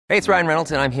Hey, it's Ryan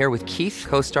Reynolds, and I'm here with Keith,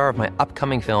 co-star of my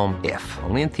upcoming film, If,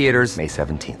 only in theaters May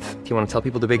 17th. Do you want to tell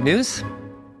people the big news?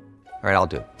 All right, I'll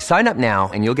do it. Sign up now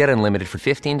and you'll get unlimited for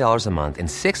 $15 a month and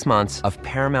 6 months of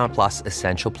Paramount Plus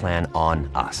Essential Plan on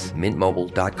us.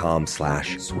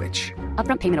 MintMobile.com/switch.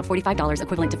 Upfront payment of $45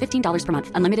 equivalent to $15 per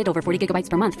month. Unlimited over 40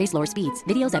 gigabytes per month. Face lower speeds.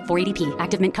 Videos at 480p.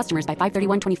 Active Mint customers by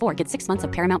 531.24 get 6 months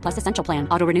of Paramount Plus Essential Plan.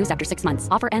 Auto renews after 6 months.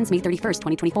 Offer ends May 31st,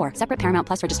 2024. Separate Paramount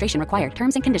Plus registration required.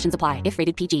 Terms and conditions apply if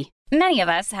rated PG. Many of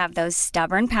us have those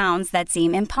stubborn pounds that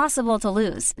seem impossible to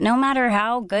lose, no matter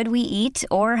how good we eat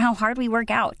or how hard we work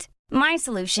out. My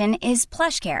solution is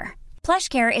PlushCare.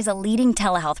 PlushCare is a leading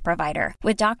telehealth provider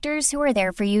with doctors who are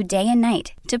there for you day and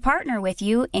night to partner with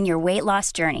you in your weight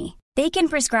loss journey. They can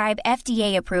prescribe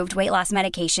FDA-approved weight loss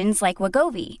medications like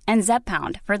Wegovy and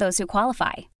Zepbound for those who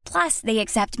qualify. Plus, they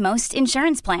accept most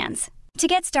insurance plans. To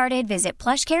get started, visit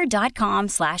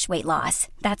plushcare.com/weightloss.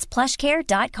 That's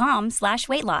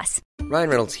plushcare.com/weightloss. Ryan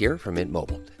Reynolds here from Mint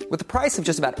Mobile. With the price of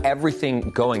just about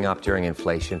everything going up during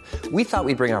inflation, we thought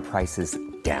we'd bring our prices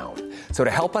down. So to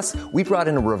help us, we brought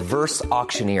in a reverse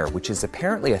auctioneer, which is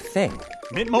apparently a thing.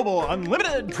 Mint Mobile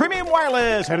Unlimited Premium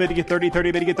Wireless. How to get 30,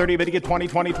 30, bit to get 30, bit to get 20,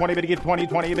 20, 20, bit to get 20,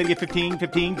 20, bit to get 15,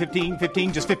 15, 15,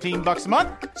 15, just $15 a month?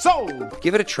 Sold!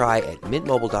 Give it a try at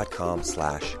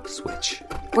mintmobile.com/switch.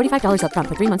 $45 upfront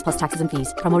for 3 months plus taxes and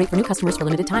fees. Promo rate for new customers for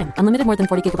limited time. Unlimited more than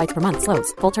 40 gigabytes per month.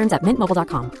 Slows full terms at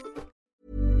mintmobile.com.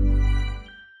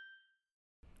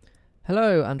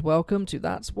 Hello and welcome to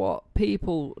That's What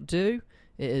People Do.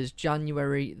 It is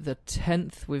January the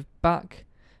 10th. We're back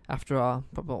after our,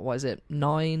 what is it,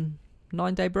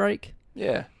 9-day break?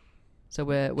 Yeah. So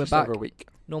we're just back. Over a week.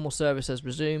 Normal service has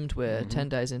resumed. We're 10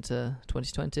 days into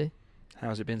 2020.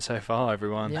 How's it been so far,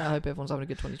 everyone? Yeah, I hope everyone's having a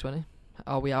good 2020.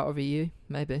 Are we out of EU?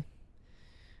 Maybe.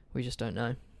 We just don't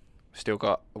know. We've still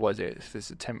got, what is it? If this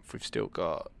is the 10th, we've still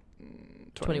got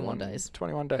 21 days.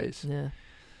 21 days. Yeah.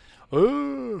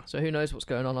 Ooh. So who knows what's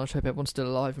going on? I just hope everyone's still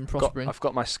alive and prospering. I've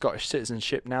got my Scottish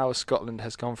citizenship now as Scotland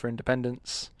has gone for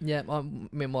independence. Yeah,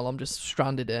 meanwhile I'm just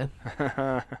stranded here,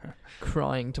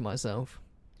 crying to myself.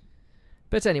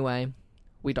 But anyway,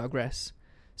 we digress.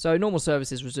 So normal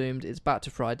service is resumed. It's back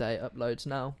to Friday uploads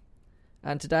now.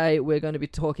 And today we're going to be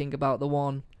talking about the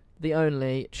one, the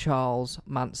only, Charles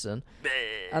Manson.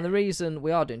 And the reason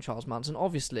we are doing Charles Manson,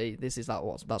 obviously, that's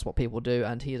what people do,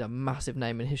 and he is a massive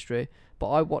name in history. But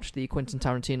I watched the Quentin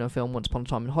Tarantino film Once Upon a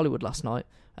Time in Hollywood last night,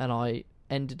 and I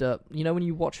ended up, you know, when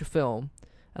you watch a film,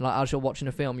 and like as you're watching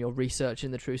a film, you're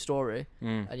researching the true story,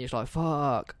 and you're just like,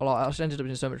 fuck. I just ended up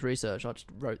doing so much research. I just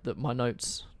wrote my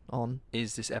notes on.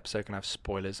 Is this episode going to have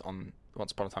spoilers on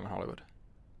Once Upon a Time in Hollywood?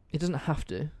 It doesn't have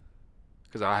to.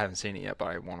 Because I haven't seen it yet, but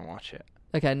I want to watch it.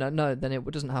 Okay, no, then it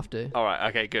doesn't have to. All right,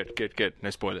 okay, good. No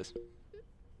spoilers.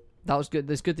 That was good.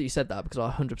 It's good that you said that because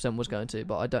I 100% was going to,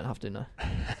 but I don't have to, no.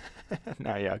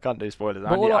 No, yeah, I can't do spoilers.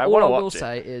 But all I will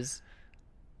say is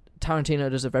Tarantino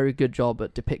does a very good job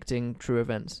at depicting true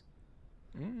events.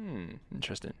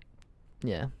 Interesting.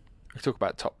 Yeah. We can talk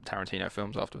about top Tarantino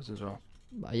films afterwards as well.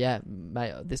 Yeah,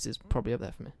 mate, this is probably up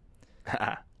there for me.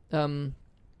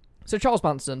 So Charles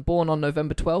Manson, born on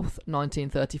November 12th,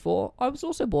 1934. I was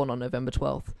also born on November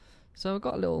 12th. So I've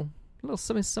got a little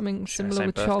something similar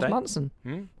with birthday. Charles Manson.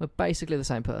 We're basically the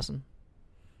same person.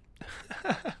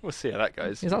 We'll see how that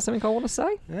goes. Is that something I want to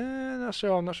say? Not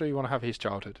sure. I'm not sure you want to have his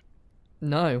childhood.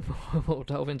 No, we'll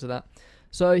delve into that.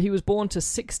 So he was born to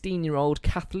 16-year-old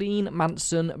Kathleen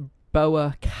Manson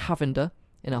Boer Cavender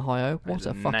in Ohio. What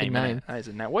a fucking name. That is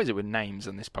a name. What is it with names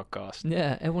on this podcast?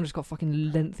 Yeah, everyone just got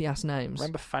fucking lengthy-ass names.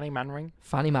 Remember Fanny Manring?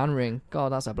 Fanny Manring.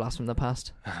 God, that's a blast from the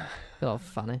past. Oh,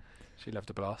 Fanny. She loved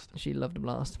a blast. She loved a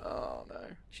blast. Oh, no.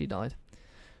 She died.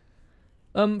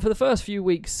 For the first few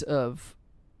weeks of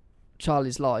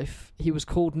Charlie's life, he was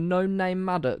called No Name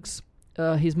Maddox.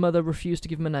 His mother refused to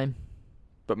give him a name.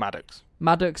 But Maddox?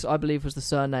 Maddox, I believe, was the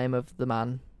surname of the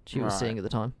man she was seeing at the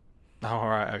time. Oh,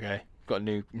 right, okay. Got a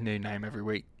new name every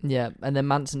week. Yeah, and then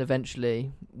Manson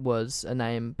eventually was a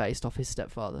name based off his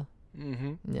stepfather.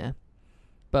 Mm-hmm. Yeah.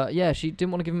 But yeah, she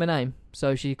didn't want to give him a name,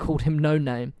 so she called him No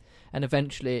Name, and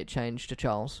eventually it changed to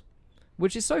Charles.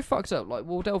 Which is so fucked up. Like,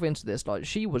 we'll delve into this. Like,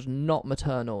 she was not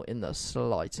maternal in the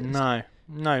slightest. No.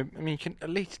 I mean, you can at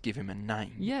least give him a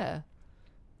name. Yeah.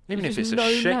 Even if it's a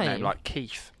shit name, like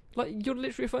Keith. Like, you're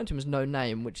literally referring to him as No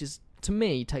Name, which is, to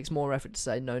me, takes more effort to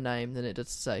say No Name than it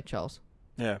does to say Charles.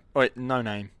 Yeah. Wait, No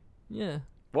Name. Yeah.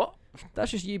 What?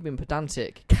 That's just you being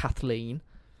pedantic, Kathleen.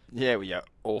 Yeah, well, yeah,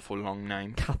 awful long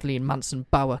name. Kathleen Manson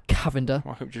Boer Cavender.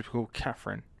 Why couldn't you be called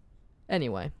Catherine?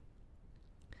 Anyway.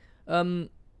 So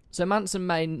Manson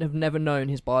may have never known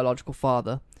his biological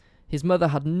father. His mother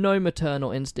had no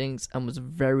maternal instincts and was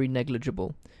very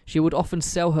negligible. She would often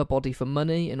sell her body for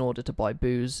money in order to buy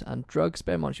booze and drugs.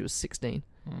 Bear in mind she was 16.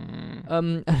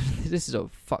 This is a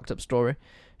fucked up story.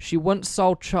 She once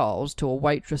sold Charles to a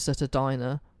waitress at a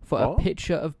diner for a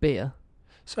pitcher of beer.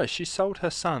 So she sold her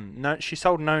son. No, she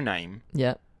sold No Name.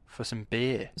 Yeah. For some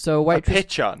beer. So a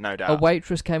pitcher, no doubt. A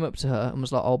waitress came up to her and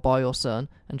was like, "I'll buy your son,"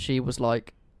 and she was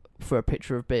like, "For a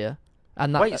pitcher of beer."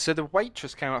 And that, so the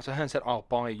waitress came up to her and said, "I'll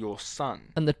buy your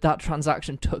son." And that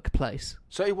transaction took place.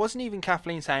 So it wasn't even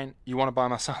Kathleen saying, "You want to buy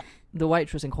my son?" The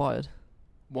waitress inquired.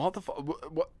 What the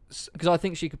fuck? What? Because I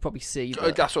think she could probably see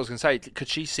that. That's what I was going to say. Could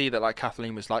she see that, like,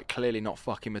 Kathleen was, like, clearly not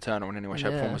fucking maternal in any way,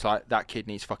 shape, or form? Was like, that kid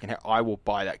needs fucking help. I will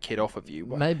buy that kid off of you.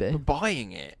 Maybe. For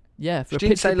buying it. Yeah, for she a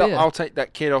didn't say, pitcher of look, beer. I'll take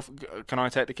that kid off. Can I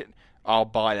take the kid? I'll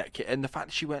buy that kid. And the fact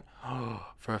that she went,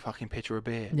 for a fucking pitcher of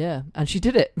beer. Yeah, and she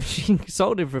did it. She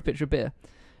sold him for a pitcher of beer.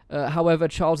 However,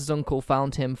 Charles's uncle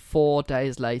found him 4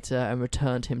 days later and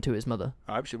returned him to his mother.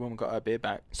 I hope the woman got her beer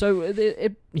back. So,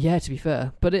 yeah, to be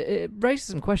fair. But it raises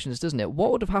some questions, doesn't it?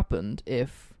 What would have happened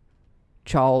if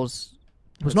Charles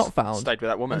was not found? Stayed with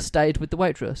that woman. And stayed with the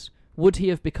waitress? Would he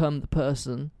have become the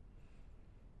person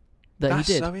that he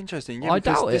did? That's so interesting. Yeah, I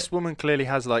doubt it. This woman clearly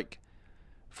has, like,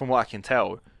 from what I can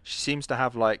tell, she seems to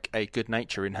have, like, a good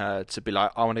nature in her to be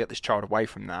like, I want to get this child away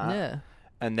from that. Yeah.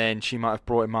 And then she might have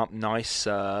brought him up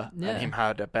nicer and him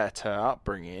had a better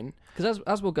upbringing. Because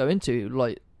as we'll go into,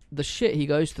 like, the shit he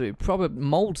goes through probably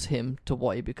molds him to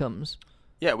what he becomes.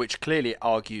 Yeah, which clearly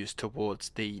argues towards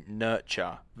the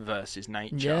nurture versus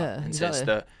nature. Yeah, and exactly. says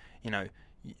that, you know,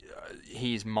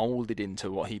 he's moulded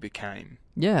into what he became.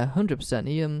 Yeah, 100%.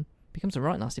 He becomes a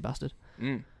right nasty bastard.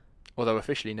 Although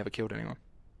officially never killed anyone.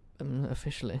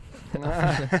 Officially.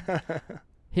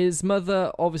 His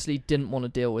mother obviously didn't want to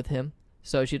deal with him.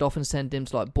 So she'd often send him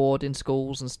to, like, boarding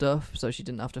schools and stuff, so she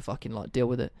didn't have to fucking, like, deal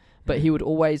with it. But he would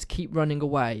always keep running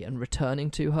away and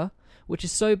returning to her, which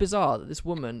is so bizarre that this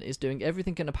woman is doing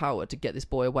everything in her power to get this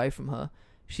boy away from her.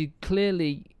 She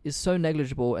clearly is so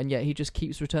negligible, and yet he just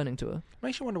keeps returning to her.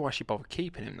 Makes you wonder why she bothered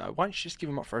keeping him, though. Why don't she just give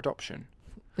him up for adoption?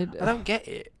 I don't get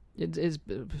it. It is...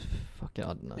 Fucking, I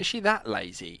don't know. Is she that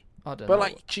lazy? I don't know. But,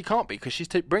 like, she can't be, because she's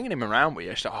bringing him around with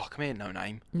you. She's like, oh, come here, No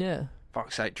Name. Yeah.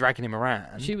 Fuck's sake, dragging him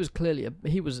around. She was clearly...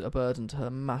 he was a burden to her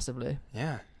massively.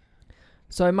 Yeah.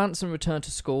 So Manson returned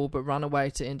to school, but ran away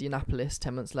to Indianapolis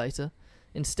 10 months later.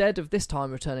 Instead of this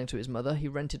time returning to his mother, he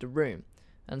rented a room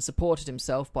and supported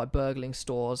himself by burgling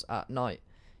stores at night.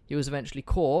 He was eventually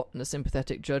caught, and a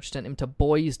sympathetic judge sent him to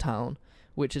Boys Town,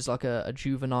 which is like a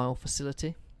juvenile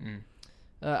facility.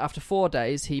 After 4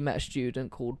 days, he met a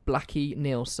student called Blackie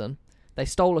Nielsen. They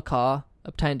stole a car,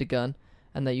 obtained a gun,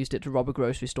 and they used it to rob a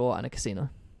grocery store and a casino.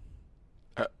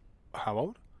 How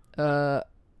old?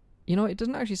 You know, it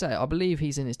doesn't actually say. I believe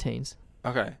he's in his teens.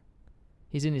 Okay.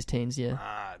 He's in his teens, yeah.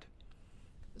 Mad.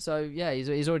 So, yeah,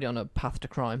 he's already on a path to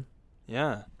crime.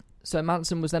 Yeah. So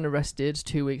Manson was then arrested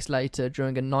 2 weeks later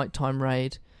during a nighttime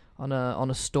raid on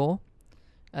a store.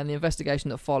 And the investigation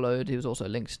that followed, he was also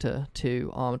linked to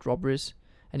 2 armed robberies.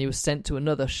 And he was sent to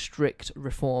another strict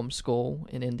reform school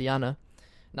in Indiana.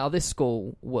 Now, this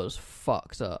school was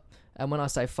fucked up. And when I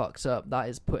say fucked up, that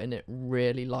is putting it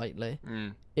really lightly.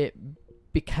 It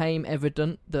became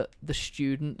evident that the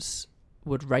students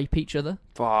would rape each other.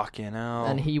 Fucking hell.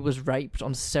 And he was raped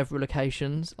on several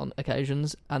occasions, and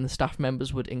the staff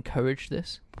members would encourage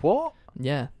this. What?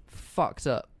 Yeah, fucked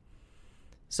up.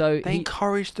 So they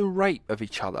encouraged the rape of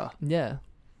each other? Yeah.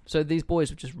 So these boys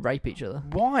would just rape each other.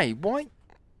 Why?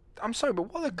 I'm sorry,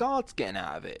 but what are the guards getting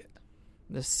out of it?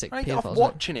 They're sick Are they pedophiles,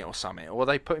 watching it or something? Or are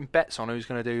they putting bets on who's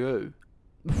going to do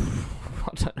who? I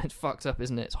don't know, it's fucked up,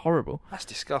 isn't it? It's horrible. That's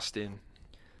disgusting.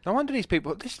 No wonder these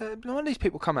people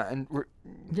come out and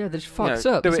yeah, they're just fucked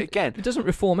up. Do it again. It doesn't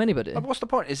reform anybody. What's the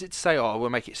point? Is it to say, oh,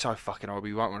 we'll make it so fucking horrible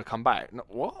you won't want to come back? No,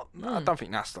 what? No, I don't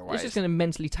think that's the way. It's just going to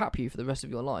mentally tap you for the rest of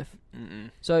your life.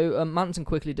 So Manson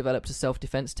quickly developed a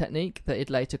self-defense technique that he'd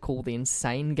later call the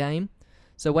insane game.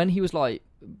 So when he was like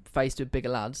faced with bigger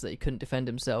lads that he couldn't defend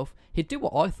himself, he'd do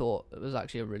what I thought was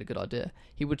actually a really good idea.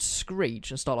 He would screech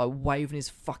and start like waving his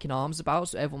fucking arms about,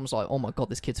 so everyone was like, "Oh my god,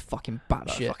 this kid's fucking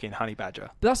batshit." Fucking honey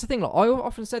badger. But that's the thing. Like I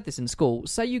often said this in school.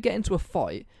 Say you get into a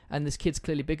fight and this kid's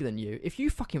clearly bigger than you. If you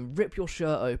fucking rip your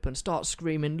shirt open, start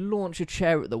screaming, launch your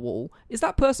chair at the wall, is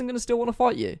that person going to still want to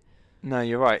fight you? No,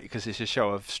 you're right, because it's a show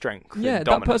of strength. Yeah,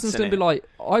 that person's going to be like,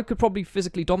 I could probably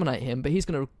physically dominate him, but he's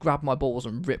going to grab my balls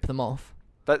and rip them off.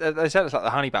 They said it's like the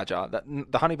honey badger. That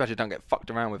the honey badger don't get fucked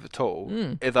around with at all.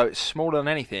 Although it's smaller than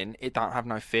anything, it don't have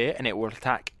no fear, and it will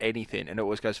attack anything, and it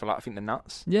always goes for like I think the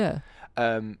nuts. Yeah.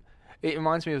 It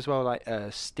reminds me as well like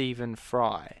Stephen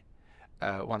Fry.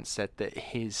 once said that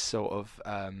his sort of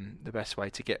the best way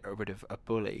to get rid of a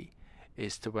bully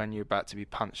is to, when you're about to be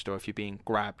punched or if you're being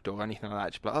grabbed or anything like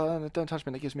that, just be like, oh, no, don't touch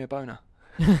me, that gives me a boner.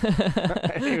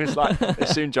 He was like, they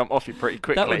soon jump off you pretty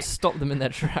quickly. That would stop them in their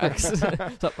tracks. It's like,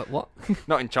 but what?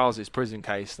 Not in Charles's prison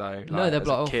case though. Like, no, they're like,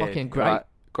 oh, fucking great. Like,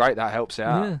 great, that helps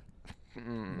out.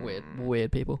 Yeah.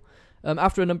 Weird people.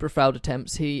 After a number of failed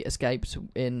attempts, he escaped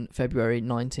in February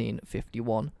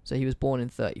 1951. So he was born in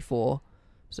 1934.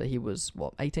 So he was,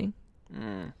 18?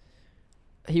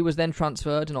 He was then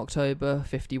transferred in October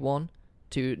 1951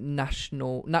 to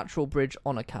Natural Bridge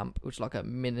Honour Camp, which is like a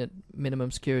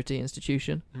minimum security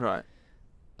institution. Right.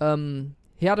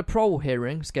 He had a parole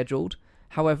hearing scheduled.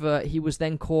 However, he was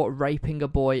then caught raping a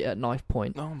boy at knife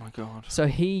point. Oh my god. So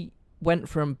he went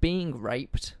from being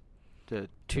raped to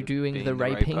doing the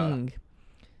raping.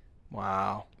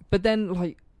 Wow. But then,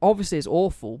 like, obviously it's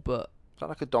awful, but... Is that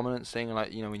like a dominance thing?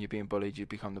 Like, you know, when you're being bullied, you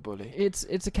become the bully? It's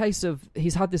a case of,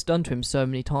 he's had this done to him so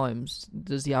many times.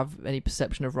 Does he have any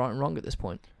perception of right and wrong at this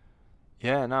point?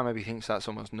 Yeah, now maybe he thinks that's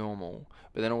almost normal.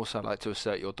 But then also, like, to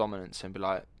assert your dominance and be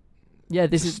like... Yeah,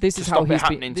 this is how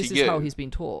he's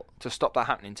been taught. To stop that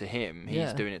happening to him,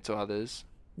 he's doing it to others.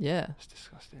 Yeah. It's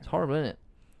disgusting. It's horrible, isn't it?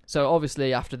 So,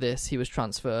 obviously, after this, he was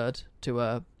transferred to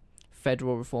a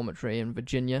federal reformatory in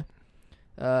Virginia.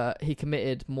 He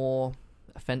committed more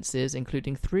offences,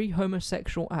 including 3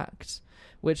 homosexual acts,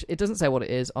 which it doesn't say what it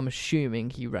is. I'm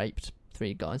assuming he raped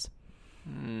 3 guys.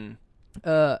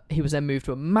 He was then moved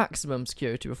to a maximum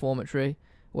security reformatory,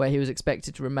 where he was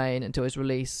expected to remain until his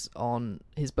release on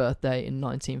his birthday in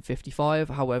 1955.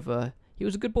 However, he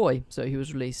was a good boy, so he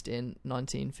was released in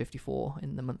 1954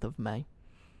 in the month of May.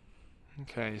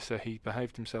 Okay, so he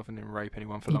behaved himself and didn't rape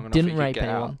anyone for long enough. He didn't rape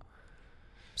anyone. Out.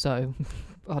 So,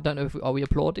 I don't know are we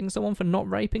applauding someone for not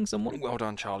raping someone? Well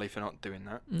done, Charlie, for not doing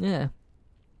that. Yeah.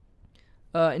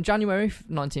 In January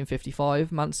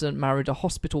 1955, Manson married a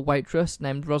hospital waitress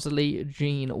named Rosalie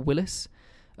Jean Willis.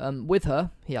 With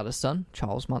her, he had a son,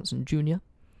 Charles Manson Jr.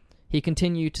 He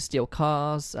continued to steal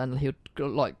cars, and he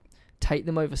would take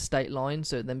them over state lines,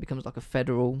 so it then becomes like a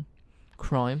federal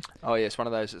crime. Oh yeah, it's one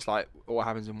of those. It's like what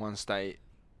happens in one state,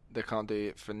 they can't do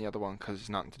it from the other one because it's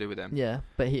nothing to do with them. Yeah,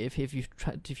 but if you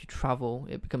travel,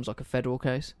 it becomes like a federal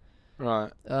case.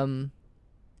 Right. And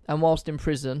whilst in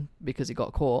prison, because he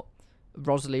got caught,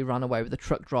 Rosalie ran away with a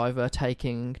truck driver,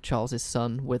 taking Charles's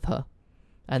son with her.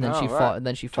 And then she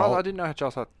filed. I didn't know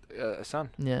Charles had a son.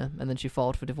 Yeah, and then she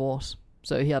filed for divorce.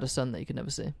 So he had a son that you could never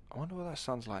see. I wonder what that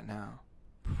son's like now.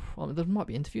 I mean, there might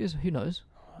be interviews. Who knows?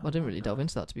 I didn't really delve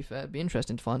into that, to be fair. It'd be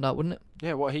interesting to find out, wouldn't it?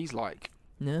 Yeah, what he's like.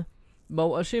 Yeah.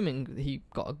 Well, assuming he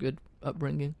got a good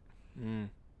upbringing.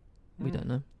 We don't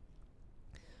know.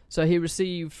 So he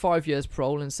received 5 years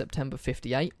parole in September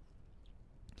 1958.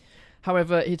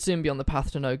 However, he'd soon be on the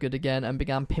path to no good again and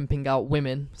began pimping out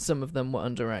women. Some of them were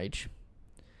underage.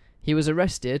 He was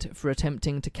arrested for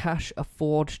attempting to cash a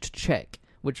forged cheque,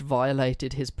 which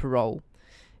violated his parole.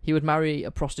 He would marry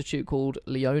a prostitute called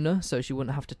Leona, so she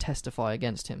wouldn't have to testify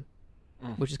against him.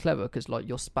 Which is clever, because like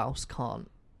your spouse can't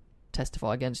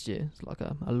testify against you. It's like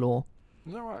a law.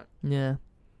 Is that right? Yeah.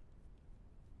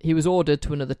 He was ordered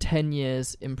to another 10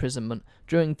 years imprisonment.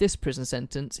 During this prison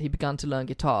sentence, he began to learn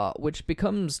guitar, which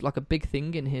becomes like a big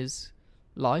thing in his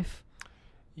life.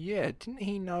 Yeah, didn't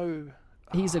he know...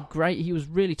 He was a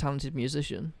really talented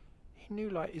musician. He knew,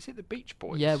 like, is it the Beach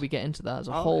Boys? Yeah, we get into that. There's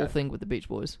a whole thing with the Beach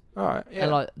Boys. Alright, yeah.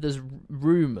 And, like, there's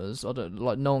rumours,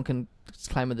 no one can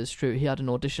claim that it's true, he had an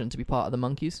audition to be part of the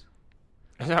Monkees.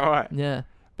 Is that right? Yeah.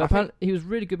 But apparently, he was a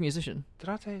really good musician. Did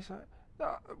I tell you something?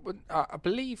 I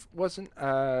believe, wasn't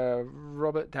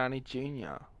Robert Downey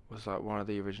Jr. was, like, one of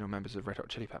the original members of Red Hot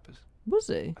Chili Peppers? Was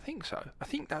he? I think so. I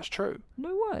think that's true.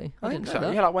 No way. I think so.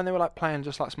 That. Yeah, like when they were like playing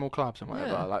just like small clubs and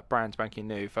whatever, like brand spanking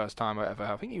new, first time, whatever.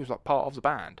 I think he was like part of the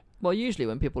band. Well, usually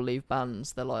when people leave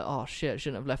bands, they're like, "Oh shit, I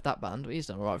shouldn't have left that band." But he's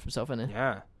done alright for himself, hasn't he?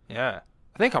 Yeah, yeah.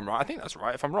 I think I'm right. I think that's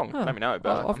right. If I'm wrong, let me know.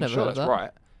 But I've never sure heard that's that. Right.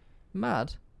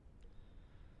 Mad.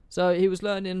 So he was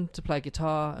learning to play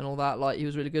guitar and all that. Like he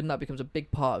was really good, and that becomes a big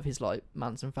part of his like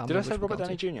Manson family. Did I say Robert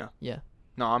Downey Jr.? Yeah.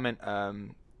 No, I meant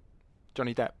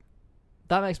Johnny Depp.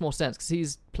 That makes more sense because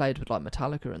he's played with like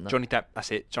Metallica and that. Johnny Depp,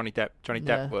 that's it. Johnny Depp. Johnny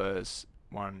Depp was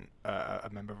a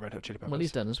member of Red Hot Chili Peppers. Well,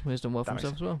 he's done well for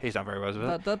himself as well. He's done very well with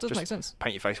it. That does make sense.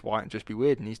 Paint your face white and just be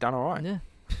weird, and he's done all right. Yeah,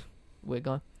 weird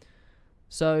guy.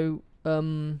 So, by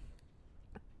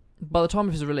the time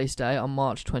of his release day on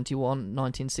March 21,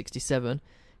 1967,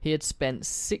 he had spent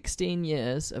 16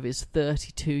 years of his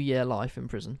 32-year life in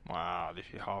prison. Wow, this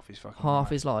is half his fucking half life.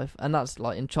 his life, and that's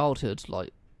like in childhood,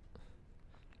 like.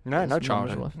 No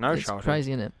childhood. No it's childhood.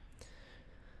 Crazy, isn't it?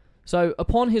 So,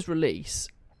 upon his release,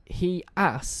 he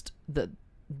asked that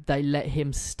they let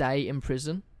him stay in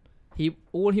prison.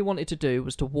 All he wanted to do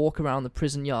was to walk around the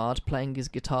prison yard playing his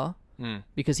guitar,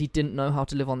 because he didn't know how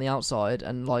to live on the outside,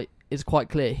 and like it's quite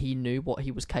clear he knew what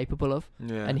he was capable of,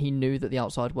 and he knew that the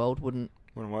outside world wouldn't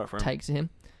work for him. Take to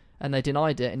him, and they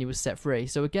denied it, and he was set free.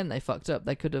 So again, they fucked up.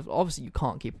 They could have, obviously you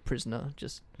can't keep a prisoner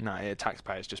just... No,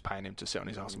 taxpayers just paying him to sit on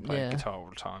his ass and play guitar all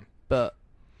the time. But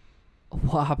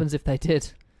what happens if they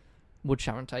did? Would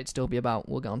Sharon Tate still be about?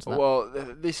 We'll get on to that. Well,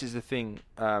 this is the thing.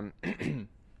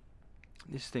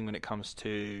 This thing when it comes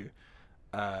to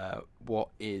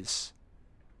what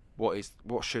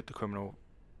should the criminal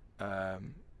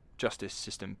justice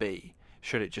system be?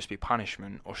 Should it just be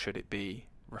punishment, or should it be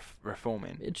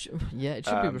reforming? It should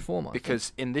be reform.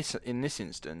 Because in this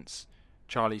instance,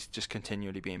 Charlie's just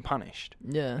continually being punished.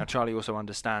 Yeah. Now Charlie also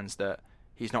understands that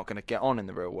he's not going to get on in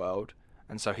the real world,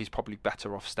 and so he's probably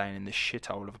better off staying in this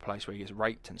shithole of a place where he gets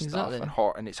raped and stuff,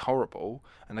 and it's horrible,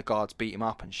 and the guards beat him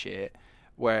up and shit.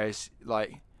 Whereas,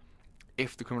 like,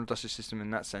 if the criminal justice system in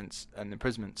that sense and the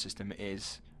imprisonment system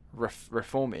is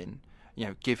reforming,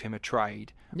 give him a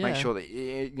trade, make sure that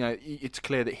it's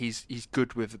clear that he's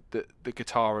good with the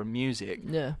guitar and music.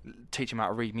 Yeah. Teach him how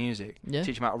to read music. Yeah.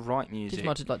 Teach him how to write music. Teach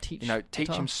him how to teach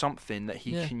him something that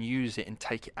he can use it and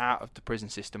take it out of the prison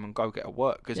system and go get a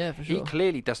work, because for sure. he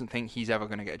clearly doesn't think he's ever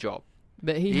going to get a job.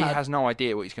 But he has no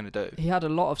idea what he's going to do. He had a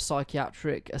lot of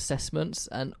psychiatric assessments,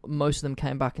 and most of them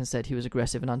came back and said he was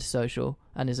aggressive and antisocial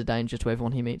and is a danger to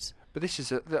everyone he meets. But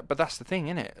but that's the thing,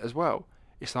 innit? As well,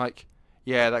 it's like,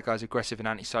 yeah, that guy's aggressive and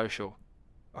antisocial.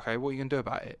 Okay, what are you going to do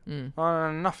about it?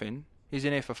 Nothing. He's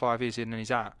in here for 5 years and then he's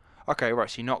out. Okay, right,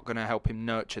 so you're not going to help him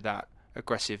nurture that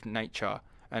aggressive nature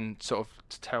and sort of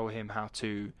to tell him how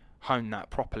to hone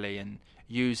that properly and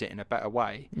use it in a better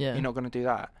way. Yeah. You're not going to do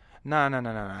that. No.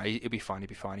 He'll be fine.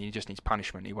 He just needs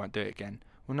punishment. He won't do it again.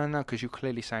 Well, no, because you're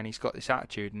clearly saying he's got this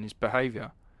attitude and his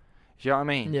behaviour. Do you know what I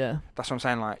mean? Yeah. That's what I'm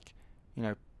saying. Like,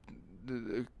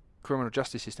 the criminal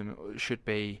justice system should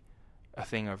be a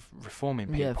thing of reforming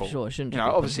people. Yeah, for sure. It shouldn't.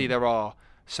 Obviously there are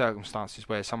circumstances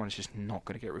where someone's just not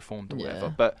going to get reformed or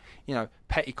whatever. But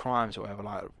petty crimes or whatever,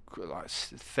 like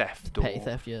theft, petty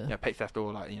theft, petty theft,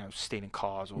 or like stealing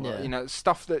cars, or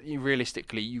stuff that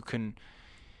realistically you can.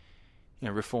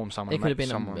 Reform someone and make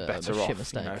someone better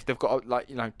off. If they've got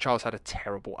Charles had a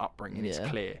terrible upbringing, it's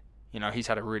clear. He's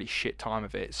had a really shit time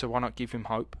of it. So why not give him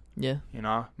hope? Yeah.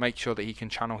 Make sure that he can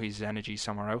channel his energy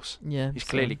somewhere else. Yeah. He's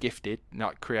clearly gifted,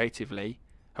 creatively.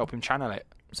 Help him channel it.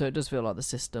 So it does feel like the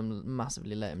system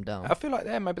massively let him down. I feel like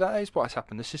maybe that is what has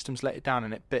happened. The system's let it down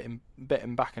and it bit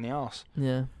him back in the arse.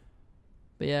 Yeah.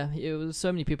 But yeah,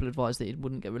 so many people advised that he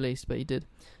wouldn't get released, but he did.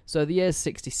 So the year's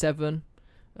 1967.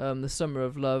 The summer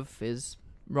of love is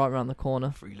right around the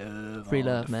corner. Free love,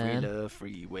 man. Free love,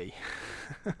 freeway.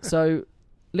 So,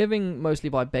 living mostly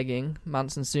by begging,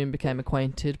 Manson soon became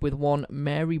acquainted with one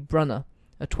Mary Brunner,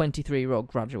 a 23-year-old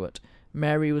graduate.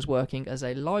 Mary was working as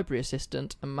a library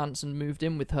assistant, and Manson moved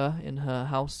in with her in her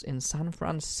house in San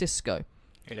Francisco.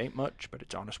 It ain't much, but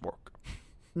it's honest work.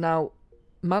 Now,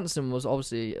 Manson was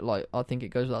obviously, I think it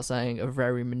goes without saying, a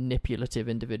very manipulative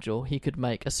individual. He could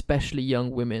make especially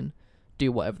young women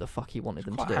do whatever the fuck he wanted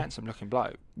them to do. Quite a handsome looking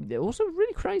bloke. They're also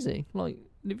really crazy. Like,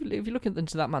 if you look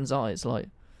into that man's eyes, like,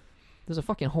 there's a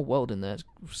fucking whole world in there.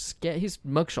 It's his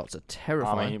mugshots are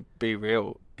terrifying. I mean, be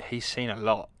real, he's seen a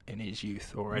lot in his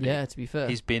youth already. Yeah, to be fair.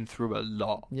 He's been through a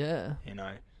lot. Yeah.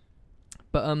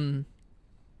 But,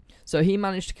 so he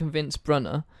managed to convince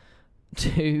Brunner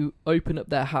to open up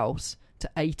their house to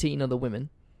 18 other women,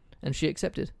 and she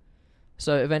accepted.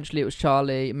 So eventually it was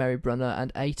Charlie, Mary Brunner,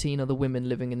 and 18 other women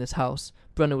living in this house.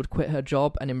 Brunner would quit her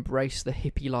job and embrace the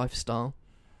hippie lifestyle.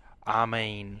 I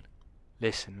mean,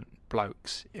 listen,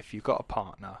 blokes, if you've got a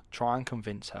partner, try and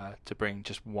convince her to bring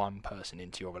just one person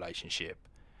into your relationship.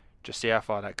 Just see how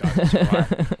far that goes,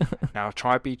 right? Now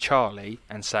try be Charlie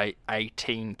and say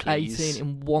 18, please. 18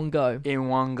 in one go. In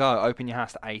one go. Open your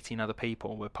house to 18 other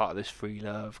people. We're part of this free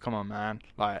love. Come on, man.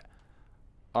 Like,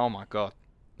 oh my God.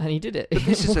 And he did it. But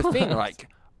this is the thing, like,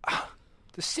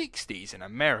 the 60s in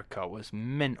America was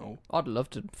mental. I'd love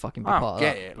to fucking be part of that.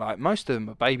 I get it. Like, most of them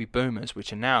are baby boomers,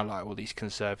 which are now like all these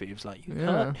conservatives, like,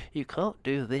 you can't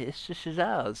do this. This is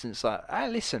ours. And it's like, hey,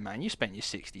 listen, man, you spent your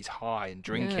 60s high and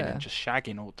drinking and just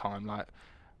shagging all the time. Like,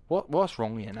 what's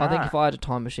wrong with you now? I think if I had a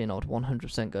time machine, I would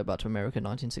 100% go back to America in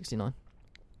 1969.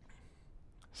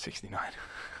 69.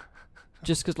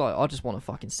 Just because, like, I just want to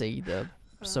fucking see the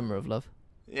summer of love.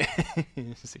 Yeah,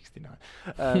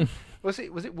 69. Was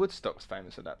it Woodstock's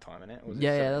famous at that time, innit?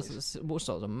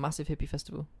 Woodstock was a massive hippie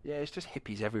festival. Yeah, it's just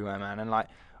hippies everywhere, man. And like,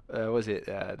 was it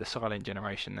the Silent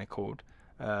Generation? They're called.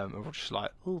 We're just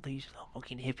like, oh, these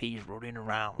fucking hippies running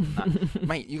around. And that.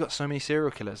 Mate, you got so many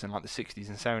serial killers in like the 60s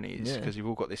and 70s because you've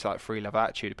all got this like free love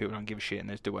attitude of people don't give a shit and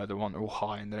they just do whatever they want. They're all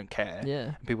high and they don't care. Yeah.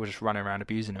 And people just running around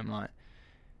abusing them. Like,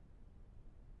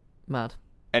 mad.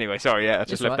 Anyway, sorry, I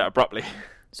just left that abruptly.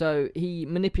 So he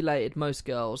manipulated most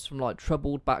girls from like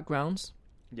troubled backgrounds.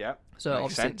 Yeah. So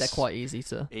obviously they're quite easy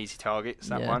targets.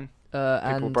 That one.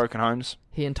 People with broken homes.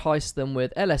 He enticed them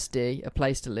with LSD, a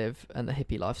place to live, and the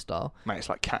hippie lifestyle. Mate, it's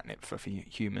like catnip for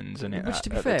humans, isn't it? Which, to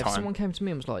be fair, if someone came to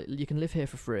me and was like, you can live here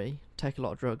for free, take a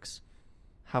lot of drugs,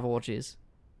 have orgies,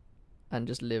 and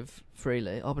just live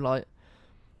freely, I'll be like,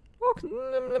 well,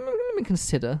 let me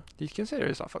consider. Do you consider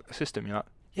it's like, fuck the system? You're like,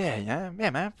 yeah,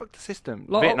 man, fuck the system.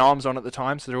 Like, Vietnam's on at the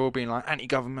time, so they're all being like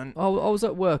anti-government. I was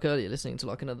at work earlier listening to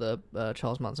like another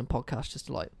Charles Manson podcast just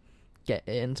to like get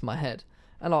it into my head.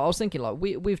 And like, I was thinking, like,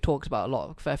 we've talked about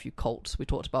a fair few cults. We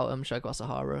talked about Shogwa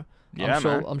Sahara. Yeah,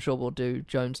 I'm sure we'll do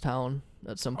Jonestown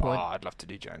at some point. Oh, I'd love to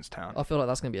do Jonestown. I feel like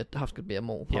that's going to be a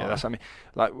more part. Yeah, that's what I mean.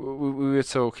 Like, we were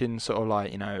talking sort of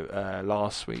like,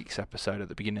 last week's episode at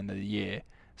the beginning of the year,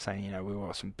 saying, we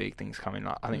got some big things coming.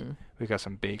 Like, I think we've got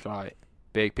some big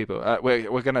people.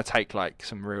 We're going to take like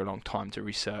some real long time to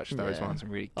research those ones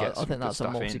and really get some good stuff in. I think that's a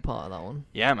multi-part of that one.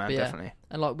 Yeah, man, definitely.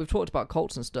 And like, we've talked about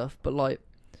cults and stuff, but like,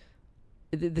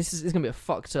 this is going to be a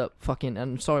fucked up fucking...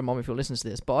 And sorry, Mom, if you're listening to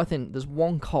this, but I think there's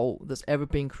one cult that's ever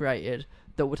been created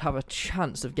that would have a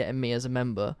chance of getting me as a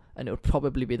member, and it would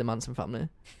probably be the Manson family.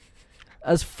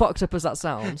 As fucked up as that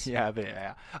sounds.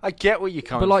 Yeah. I get where you're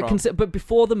coming from. But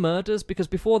before the murders,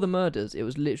 it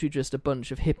was literally just a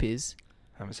bunch of hippies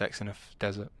having sex in a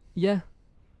desert. Yeah.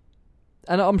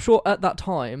 And I'm sure at that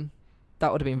time,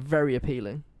 that would have been very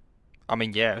appealing. I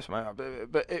mean, yeah,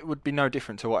 but it would be no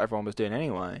different to what everyone was doing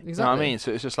anyway. Exactly. You know what I mean?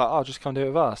 So it's just like, just come do it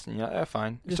with us. And you're like, yeah,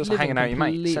 fine. It's just hanging out with your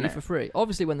mates, isn't it? For free.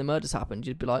 Obviously, when the murders happened,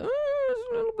 you'd be like, a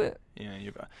little bit.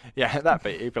 Yeah, that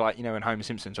bit. You'd be like, when Homer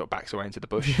Simpson sort of backs away into the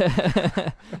bush.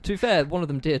 To be fair, one of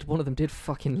them did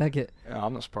fucking leg it. Yeah,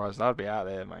 I'm not surprised. I'd be out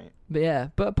there, mate. But yeah,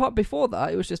 but before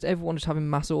that, it was just everyone just having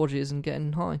mass orgies and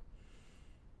getting high.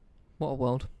 What a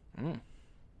world.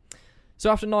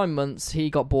 So after 9 months, he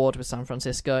got bored with San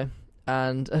Francisco.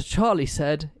 And as Charlie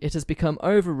said, it has become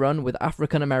overrun with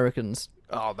African Americans.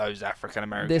 Oh, those African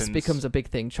Americans. This becomes a big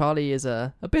thing. Charlie is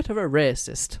a bit of a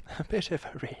racist. A bit of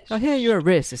a racist. I hear you're a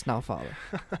racist now, Father.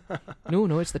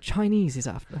 No, it's the Chinese he's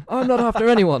after. I'm not after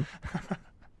anyone.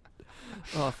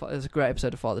 It's a great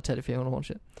episode of Father Ted if you want to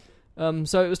watch it.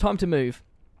 So it was time to move.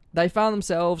 They found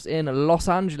themselves in Los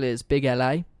Angeles, big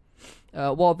LA.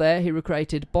 While there, he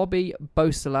recruited Bobby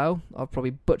Boselow. I've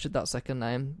probably butchered that second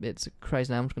name. It's a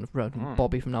crazy name. I'm just going to write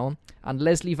Bobby from now on. And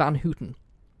Leslie Van Houten.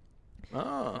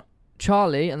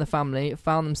 Charlie and the family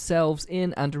found themselves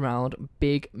in and around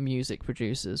big music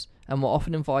producers and were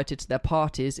often invited to their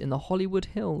parties in the Hollywood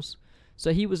Hills.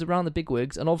 So he was around the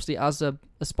bigwigs, and obviously as a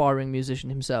aspiring musician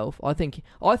himself, I think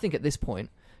at this point,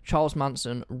 Charles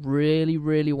Manson really,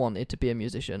 really wanted to be a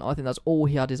musician. I think that's all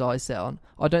he had his eyes set on.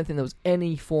 I don't think there was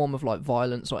any form of like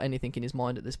violence or anything in his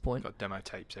mind at this point. Got demo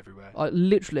tapes everywhere.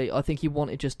 I think he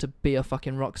wanted just to be a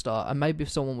fucking rock star. And maybe if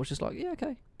someone was just like, yeah,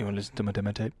 okay. You want to listen to my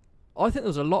demo tape? I think there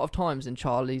was a lot of times in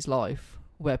Charlie's life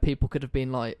where people could have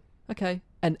been like, okay,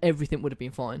 and everything would have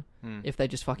been fine if they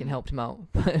just fucking helped him out.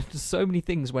 But so many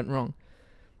things went wrong.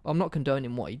 I'm not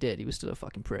condoning what he did. He was still a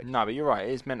fucking prick. No, but you're right.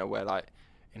 It is mental where like,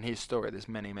 in his story, there's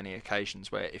many, many occasions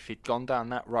where if he'd gone down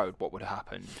that road, what would have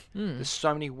happened? There's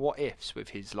so many what-ifs with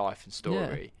his life and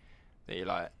story that you're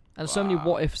like... And so many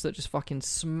what-ifs that just fucking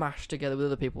smashed together with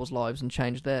other people's lives and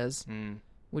changed theirs,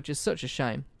 which is such a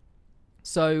shame.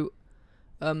 So,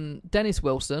 Dennis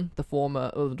Wilson, the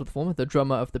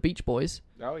drummer of the Beach Boys...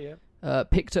 Oh, yeah.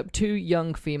 Picked up 2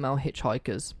 young female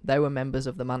hitchhikers. They were members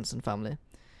of the Manson family.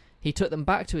 He took them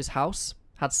back to his house,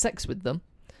 had sex with them,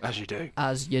 As you do.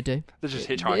 They're just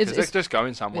hitchhikers. They're just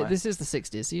going somewhere. This is the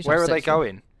 60s. Where are they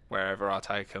going? Wherever I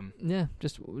take them. Yeah,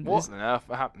 What on earth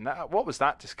happened? What was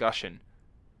that discussion?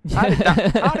 How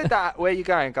did that... Where are you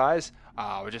going, guys?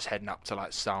 We're just heading up to,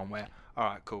 like, somewhere. All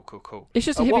right, cool. It's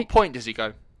just At what point does he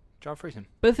go, John Friesen?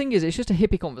 But the thing is, it's just a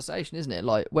hippie conversation, isn't it?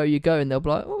 Like, where you go and they'll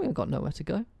be like, we ain't got nowhere to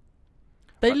go.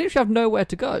 They literally have nowhere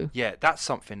to go. Yeah, that's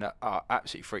something that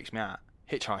absolutely freaks me out.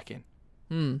 Hitchhiking.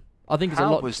 I think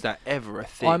How was that ever a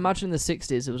thing? I imagine in the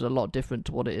 60s it was a lot different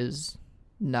to what it is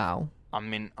now. I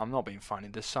mean, I'm not being funny.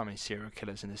 There's so many serial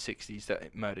killers in the 60s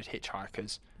that murdered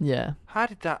hitchhikers. Yeah. How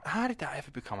did that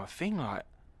ever become a thing? Like,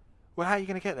 well, how are you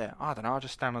going to get there? I don't know. I'll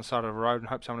just stand on the side of the road and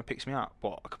hope someone picks me up.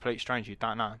 What? A complete stranger you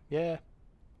don't know? Yeah.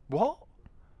 What?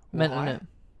 Mental, innit?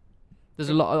 There's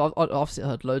a lot. I've obviously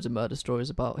heard loads of murder stories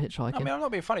about hitchhiking. I mean, I'm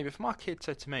not being funny, but if my kid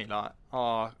said to me, like,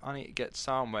 oh, I need to get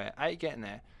somewhere, how you getting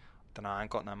there? I don't know, I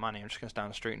ain't got no money, I'm just going to stand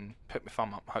on the street and put my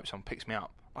thumb up, hope someone picks me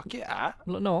up. I get that.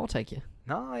 No, I'll take you.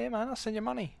 No, yeah, man, I'll send you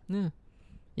money.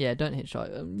 Yeah, don't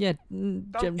hitchhike.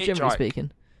 Generally hitchhike.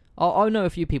 speaking. I know a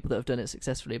few people that have done it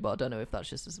successfully, but I don't know if that's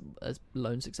just a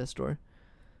lone success story.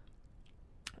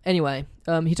 Anyway,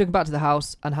 he took them back to the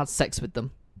house and had sex with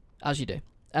them, as you do,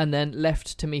 and then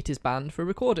left to meet his band for a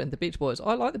recording, the Beach Boys.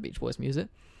 I like the Beach Boys music.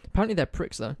 Apparently they're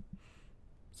pricks, though.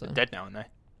 So. They're dead now, aren't they?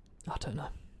 I don't know.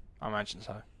 I imagine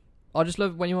so. I just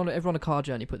love when you're ever on a car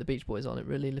journey, put the Beach Boys on. It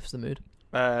really lifts the mood.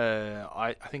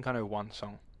 I think I know one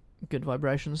song. Good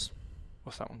Vibrations.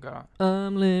 What's that one go at?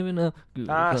 I'm living up.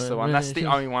 That's the one. That's the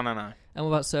only one I know. And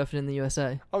what about Surfing in the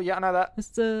USA? Oh, yeah, I know that.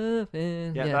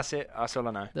 Surfing. Yeah, that's it. That's all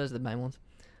I know. Those are the main ones.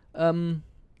 And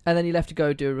then he left to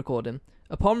go do a recording.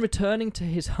 Upon returning to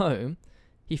his home,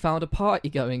 he found a party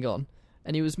going on,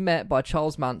 and he was met by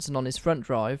Charles Manson on his front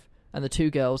drive and the two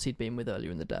girls he'd been with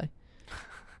earlier in the day.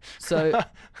 So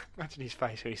imagine his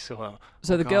face when he saw.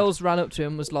 So the girls ran up to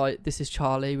him, was like, "This is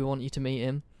Charlie. We want you to meet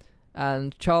him."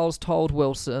 And Charles told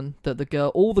Wilson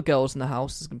that all the girls in the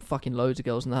house, there's fucking loads of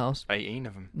girls in the house, 18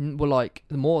 of them, were like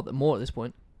more at this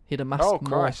point. He had amassed more. Oh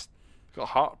Christ!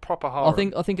 Got proper heart.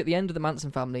 I think at the end of the Manson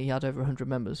family, he had over 100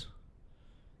 members.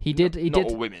 He did. Not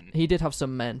all women. He did have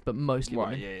some men, but mostly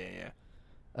women.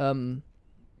 Yeah.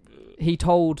 He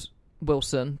told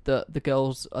Wilson that the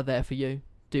girls are there for you.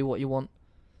 Do what you want.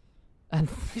 And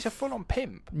he's a full-on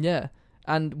pimp. Yeah,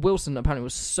 and Wilson apparently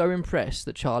was so impressed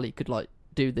that Charlie could like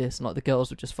do this, and like the girls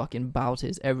would just fucking bow to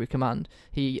his every command.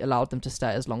 He allowed them to stay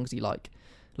as long as he liked.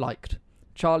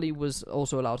 Charlie was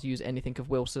also allowed to use anything of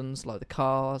Wilson's, like the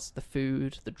cars, the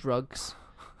food, the drugs.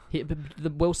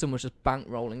 The Wilson was just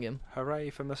bankrolling him. Hooray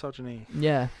for misogyny.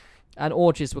 Yeah, and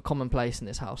orgies were commonplace in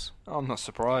this house. I'm not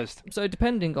surprised. So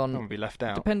depending on, I'm gonna be left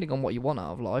out. Depending on what you want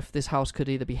out of life, this house could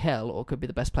either be hell or could be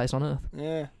the best place on earth.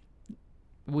 Yeah.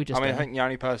 I think the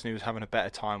only person who was having a better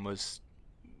time was,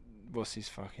 what's his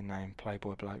fucking name?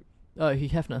 Playboy bloke. Oh, Hugh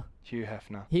Hefner. Hugh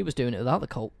Hefner. He was doing it without the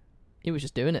cult. He was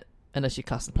just doing it. Unless you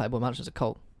class the Playboy Mansion as a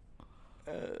cult.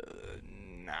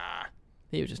 Nah.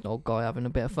 He was just an old guy having a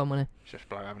bit of fun, wasn't he? Just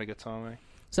bloke having a good time, eh?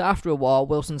 So after a while,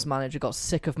 Wilson's manager got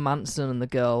sick of Manson and the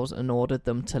girls and ordered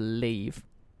them to leave.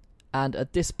 And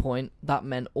at this point, that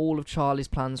meant all of Charlie's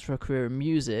plans for a career in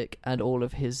music and all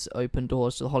of his open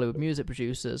doors to the Hollywood music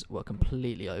producers were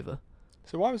completely over.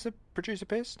 So why was the producer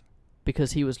pissed?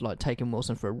 Because he was like taking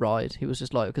Wilson for a ride. He was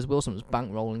just like, because Wilson was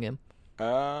bankrolling him.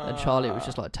 And Charlie was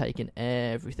just like taking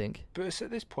everything. But it's at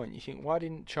this point, you think, why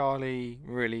didn't Charlie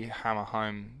really hammer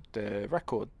home the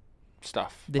record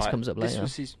stuff? This comes up later. This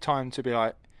was his time to be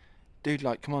like, dude,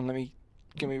 like, come on,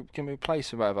 give me a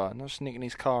place or whatever. Not just nicking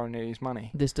his car and his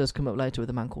money. This does come up later with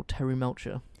a man called Terry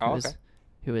Melcher,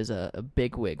 who is a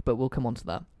big wig, but we'll come on to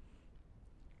that.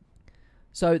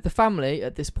 So the family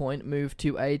at this point moved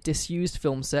to a disused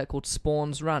film set called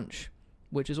Spawn's Ranch,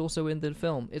 which is also in the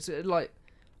film. It's like,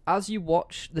 as you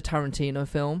watch the Tarantino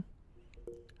film,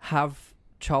 have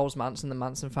Charles Manson, the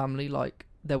Manson family, like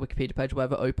their Wikipedia page or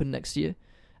whatever, open next to you,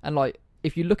 and like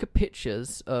if you look at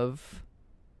pictures of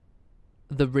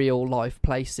the real life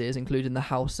places, including the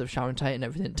house of Sharon Tate and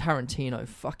everything, Tarantino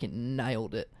fucking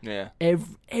nailed it. Yeah.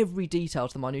 Every detail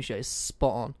to the minutiae is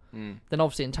spot on. Then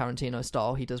obviously in Tarantino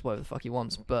style, he does whatever the fuck he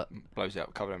wants, but blows it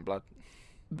up covered in blood.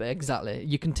 But exactly,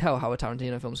 you can tell how a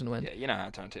Tarantino film's gonna win. Yeah, you know how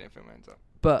a Tarantino film ends up.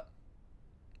 But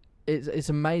it's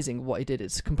amazing what he did.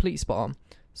 It's complete spot on.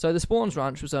 So the Spawn's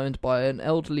Ranch was owned by an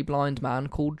elderly blind man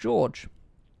called George.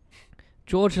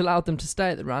 George allowed them to stay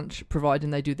at the ranch,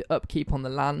 providing they do the upkeep on the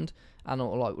land and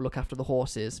like look after the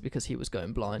horses because he was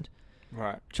going blind.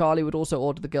 Right. Charlie would also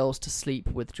order the girls to sleep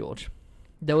with George.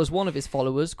 There was one of his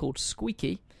followers called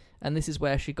Squeaky, and this is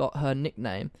where she got her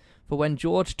nickname. For when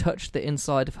George touched the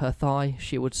inside of her thigh,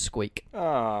 she would squeak.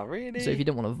 Oh, really? So if you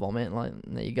didn't want to vomit, like,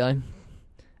 there you go.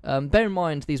 Bear in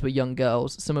mind, these were young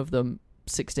girls, some of them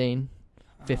 16,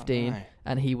 15,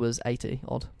 and he was 80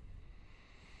 odd.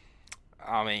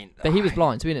 I mean... But he was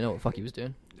blind, so he didn't know what the fuck he was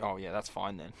doing. Oh, yeah, that's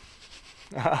fine then.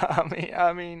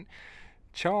 I mean,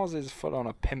 Charles is full on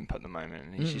a pimp at the moment,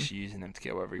 and he's just using them to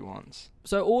get whatever he wants.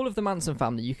 So all of the Manson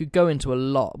family, you could go into a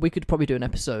lot. We could probably do an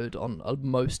episode on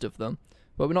most of them,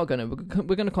 but we're not going to.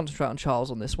 We're going to concentrate on Charles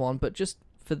on this one, but just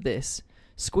for this,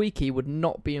 Squeaky would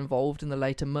not be involved in the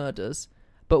later murders,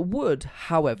 but would,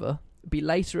 however, be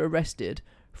later arrested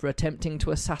for attempting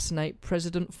to assassinate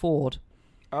President Ford.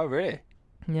 Oh, really?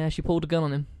 Yeah, she pulled a gun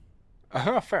on him.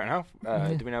 Oh, fair enough.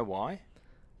 Do we know why?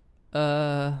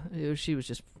 She was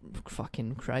just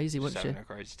fucking crazy, wasn't she? A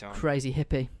crazy time. Crazy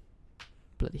hippie.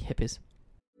 Bloody hippies.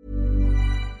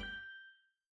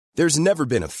 There's never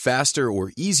been a faster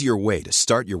or easier way to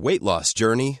start your weight loss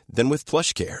journey than with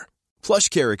PlushCare.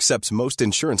 PlushCare accepts most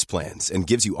insurance plans and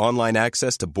gives you online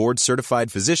access to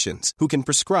board-certified physicians who can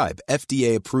prescribe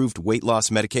FDA-approved weight loss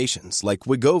medications like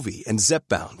Wegovy and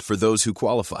Zepbound for those who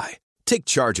qualify. Take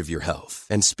charge of your health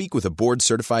and speak with a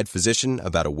board-certified physician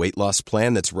about a weight loss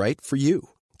plan that's right for you.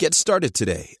 Get started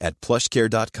today at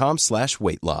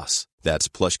plushcare.com/weight-loss. That's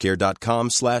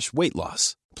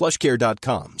plushcare.com/weight-loss.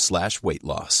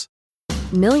 plushcare.com/weight-loss.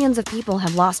 Millions of people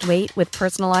have lost weight with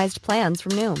personalized plans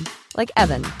from Noom. Like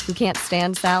Evan, who can't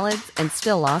stand salads and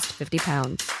still lost 50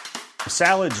 pounds.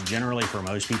 Salads generally for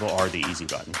most people are the easy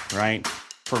button, right?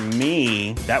 For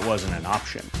me, that wasn't an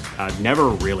option. I never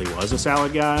really was a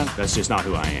salad guy. That's just not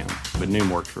who I am. But Noom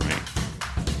worked for me.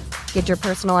 Get your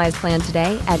personalized plan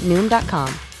today at Noom.com.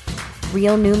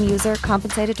 Real Noom user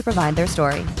compensated to provide their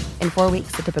story. In 4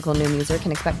 weeks, the typical Noom user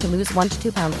can expect to lose 1 to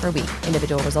 2 pounds per week.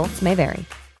 Individual results may vary.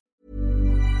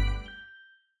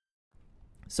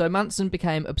 So Manson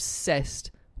became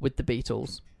obsessed with the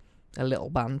Beatles, a little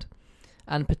band,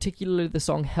 and particularly the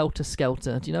song "Helter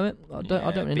Skelter." Do you know it? I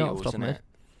don't really know off the top of my head.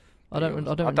 I don't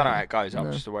know how it goes.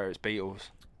 I'm just aware it's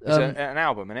Beatles. Is it an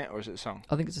album in it, or is it a song?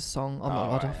 I think it's a song.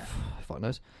 I don't fuck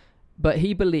knows. But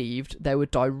he believed there were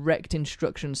direct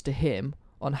instructions to him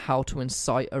on how to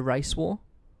incite a race war.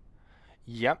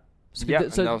 Yep.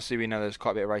 And obviously we know there's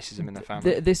quite a bit of racism in the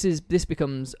family. This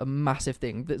becomes a massive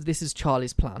thing. This is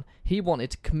Charlie's plan. He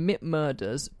wanted to commit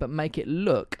murders, but make it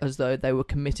look as though they were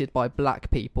committed by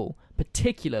black people,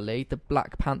 particularly the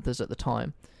Black Panthers at the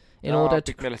time.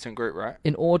 Big militant group, right?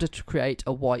 In order to create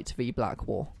a white v black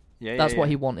war. That's what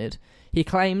he wanted. He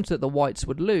claimed that the whites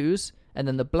would lose, and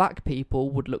then the black people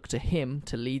would look to him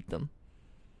to lead them.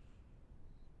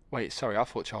 Wait, sorry, I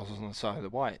thought Charles was on the side of the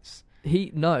whites.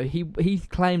 He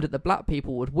claimed that the black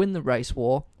people would win the race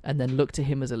war and then look to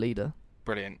him as a leader.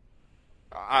 Brilliant.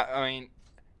 I mean,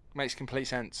 makes complete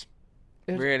sense.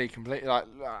 Really complete. I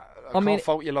can't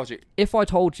fault your logic. If I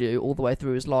told you all the way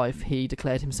through his life he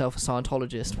declared himself a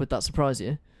Scientologist, would that surprise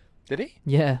you? Did he?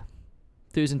 Yeah.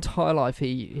 Through his entire life,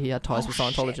 he had ties with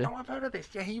Scientology. Shit. No, I've heard of this.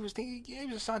 Yeah, he was a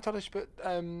Scientologist,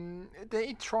 but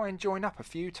he'd try and join up a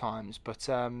few times, but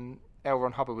L.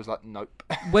 Ron Hubbard was like, nope.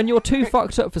 When you're too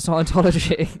fucked up for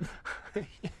Scientology.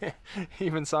 Yeah,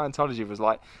 even Scientology was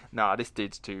like, nah, this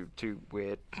dude's too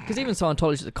weird. Because even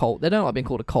Scientology is a cult. They don't like being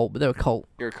called a cult, but they're a cult.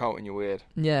 You're a cult and you're weird.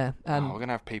 Yeah. We're going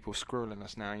to have people squirreling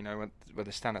us now, where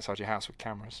they stand outside your house with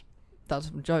cameras. That's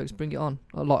some jokes. Bring it on.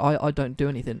 I don't do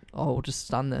anything. I'll just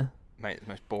stand there. Mate, it's the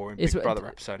most boring Big Brother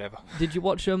episode ever. Did you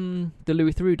watch the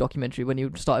Louis Theroux documentary when he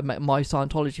started My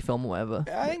Scientology film or whatever?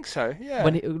 I think so, yeah.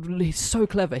 He's so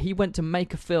clever. He went to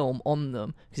make a film on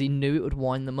them because he knew it would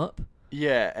wind them up.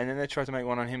 Yeah, and then they tried to make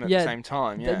one on him at the same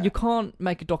time, yeah. You can't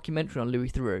make a documentary on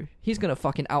Louis Theroux. He's going to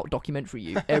fucking out-documentary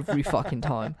you every fucking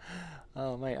time.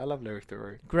 Oh, mate, I love Louis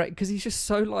Theroux. Great, because he's just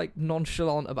so,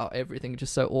 nonchalant about everything,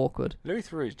 just so awkward. Louis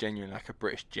Theroux is genuinely like a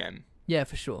British gem. Yeah,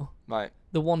 for sure. Like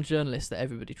the one journalist that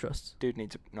everybody trusts. Dude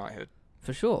needs a knighthood.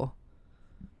 For sure.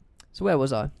 So where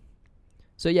was I?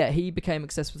 So yeah, he became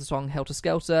obsessed with the song Helter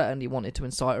Skelter and he wanted to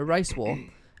incite a race war,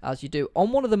 as you do.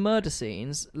 On one of the murder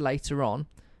scenes later on,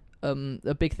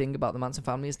 a big thing about the Manson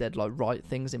family is they'd write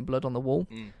things in blood on the wall.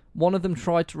 One of them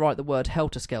tried to write the word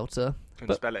Helter Skelter,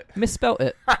 couldn't spell it. Misspelt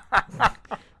it.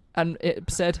 And it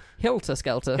said Helter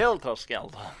Skelter. Helter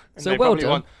Skelter. So well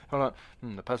done.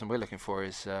 The person we're looking for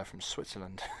is from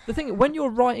Switzerland. The thing, when you're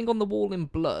writing on the wall in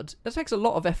blood, it takes a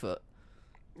lot of effort.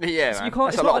 Yeah, so man. You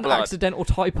can't. It's not an accidental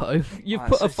typo. You've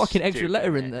put a fucking extra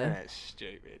letter in there. That's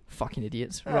stupid. Fucking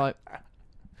idiots. Right.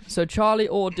 So Charlie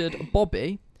ordered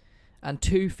Bobby and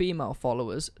 2 female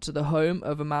followers to the home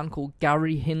of a man called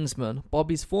Gary Hinsman,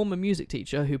 Bobby's former music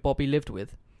teacher who Bobby lived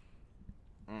with.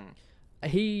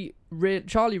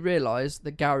 Charlie realised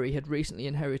that Gary had recently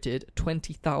inherited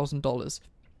 $20,000.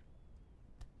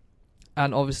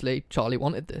 And obviously, Charlie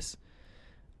wanted this.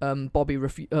 Gary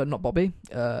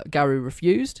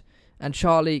refused, and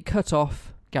Charlie cut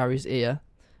off Gary's ear,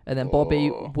 and then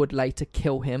Bobby would later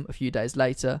kill him a few days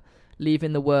later,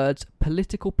 leaving the words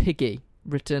 "political piggy"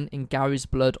 written in Gary's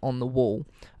blood on the wall,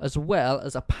 as well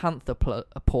as a panther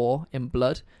paw in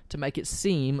blood to make it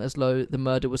seem as though the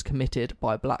murder was committed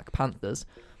by Black Panthers.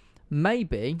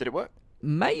 Maybe... Did it work?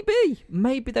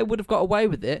 Maybe they would have got away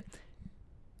with it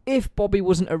if Bobby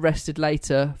wasn't arrested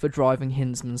later for driving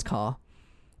Hinsman's car.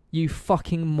 You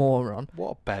fucking moron.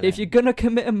 What a bellend. If you're gonna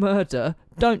commit a murder,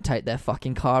 don't take their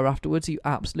fucking car afterwards, you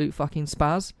absolute fucking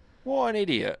spaz. What an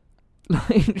idiot.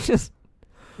 Just...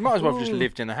 Might as well have just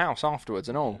lived in the house afterwards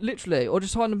and all. Literally, or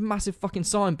just find a massive fucking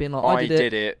sign being like, I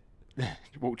did it.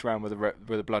 walked around with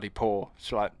a bloody paw.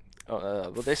 It's like,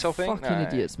 this whole thing? Fucking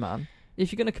idiots, man.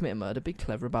 If you're going to commit a murder, be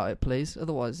clever about it, please.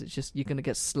 Otherwise, it's just you're going to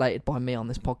get slated by me on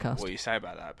this podcast. What you say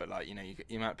about that, but like, you know,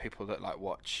 you might have people that like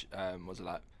watch,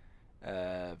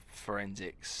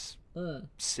 forensics,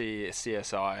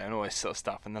 CSI, and all this sort of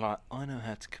stuff, and they're like, I know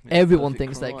how to commit. Everyone a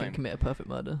thinks crime. they can commit a perfect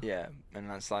murder. Yeah, and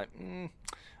that's like, I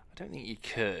don't think you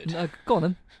could. No, go on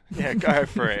then. Yeah, go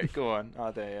for it. Go on.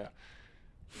 Oh, there you.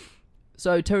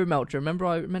 So Terry Melcher, remember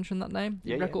I mentioned that name?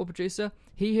 Yeah, record producer.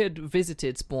 He had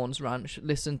visited Spawn's ranch,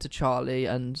 listened to Charlie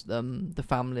and the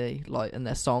family, like, and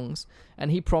their songs,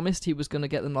 and he promised he was going to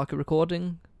get them like a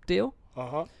recording deal.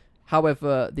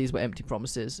 However, these were empty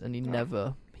promises, and he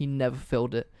never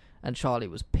filled it. And Charlie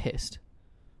was pissed.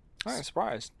 I'm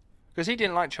surprised, because he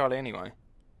didn't like Charlie anyway.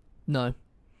 No.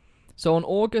 So on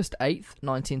August 8th,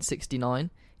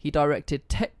 1969, he directed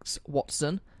Tex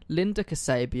Watson, Linda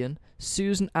Kasabian,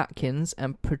 Susan Atkins,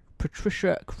 and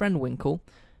Patricia Krenwinkel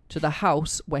to the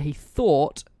house where he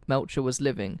thought Melcher was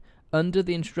living, under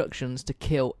the instructions to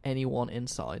kill anyone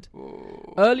inside.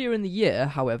 Whoa. Earlier in the year,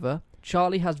 however,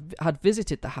 Charlie had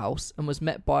visited the house and was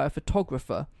met by a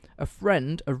photographer, a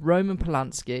friend of Roman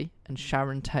Polanski and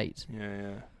Sharon Tate.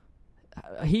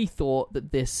 Yeah. He thought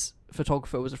that this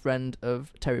photographer was a friend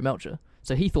of Terry Melcher.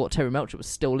 So he thought Terry Melcher was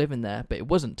still living there, but it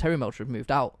wasn't. Terry Melcher had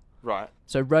moved out. Right.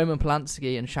 So Roman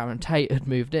Polanski and Sharon Tate had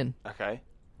moved in. Okay.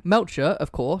 Melcher,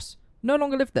 of course, no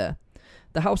longer lived there.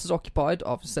 The house is occupied,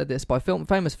 I've said this, by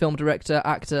famous film director,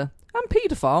 actor, and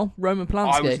paedophile Roman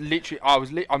Polanski.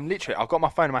 I've got my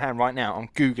phone in my hand right now. I'm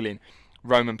Googling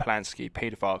Roman Polanski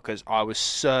paedophile because I was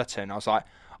certain. I was like,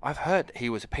 I've heard he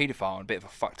was a paedophile and a bit of a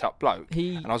fucked up bloke.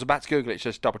 And I was about to Google it to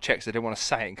just double check because I didn't want to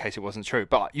say it in case it wasn't true.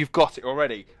 But you've got it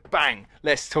already. Bang.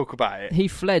 Let's talk about it. He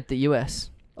fled the US.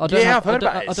 I've heard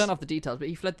about it. I don't have the details, but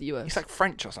he fled the US. He's like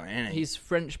French or something, isn't he? He's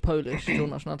French-Polish, dual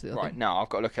nationality, I think. Right, no, I've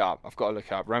got to look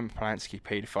it up. Roman Polanski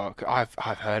paedophile. I've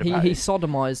heard about it. He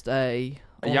sodomised a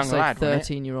young lad,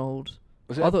 13-year-old.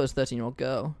 Was it? I thought it was a 13-year-old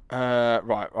girl.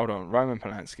 Right, hold on. Roman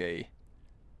Polanski.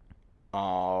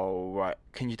 Oh, right.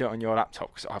 Can you do it on your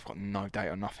laptop? Because I've got no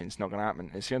data or nothing. It's not going to happen.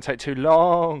 It's going to take too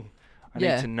long. I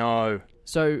need to know.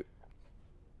 So...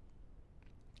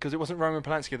 Because it wasn't Roman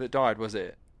Polanski that died, was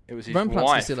it? It was his Roman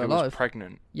wife still who alive. was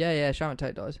pregnant. Yeah, Sharon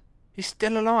Tate died. He's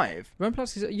still alive? Roman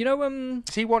Polanski's... You know...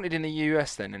 Is he wanted in the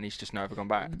US then and he's just never gone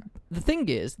back? The thing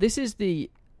is, this is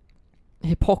the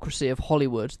hypocrisy of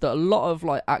Hollywood, that a lot of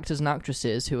like actors and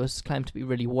actresses who are claimed to be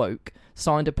really woke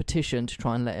signed a petition to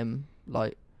try and let him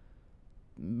like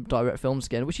direct films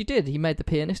again, which he did. He made The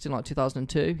Pianist in like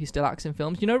 2002. He still acts in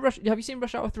films. You know, have you seen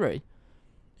Rush Hour 3?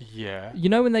 Yeah. You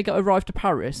know when they arrive to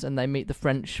Paris and they meet the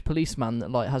French policeman that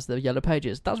like has the yellow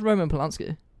pages? That's Roman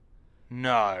Polanski.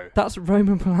 No. That's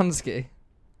Roman Polanski.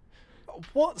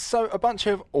 What? So a bunch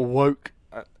of woke,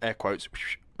 air quotes,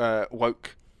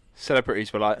 woke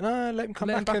celebrities were like, no, let him come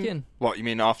back in. What, you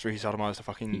mean after he sodomised a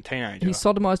fucking teenager? He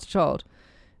sodomised a child.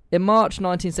 In March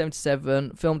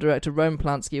 1977, film director Roman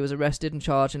Polanski was arrested and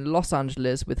charged in Los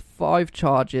Angeles with 5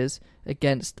 charges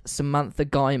against Samantha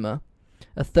Geimer,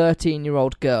 a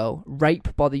 13-year-old girl,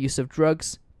 rape by the use of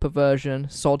drugs, perversion,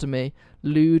 sodomy,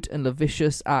 lewd and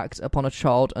lascivious act upon a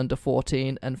child under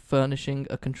 14, and furnishing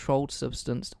a controlled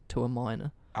substance to a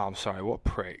minor. Oh, I'm sorry, what a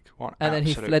prick. What and then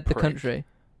he fled the country.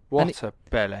 What a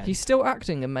bellend. He's still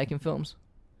acting and making films.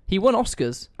 He won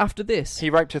Oscars after this. He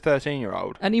raped a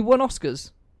 13-year-old. And he won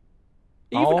Oscars.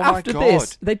 Even oh after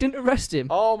this, they didn't arrest him.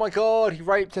 Oh my god, he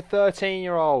raped a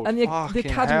 13-year-old. And the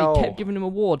Academy kept giving him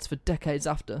awards for decades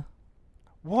after.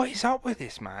 What is up with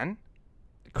this, man?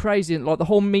 Crazy, like the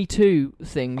whole Me Too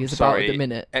thing is about at the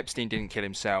minute. Epstein didn't kill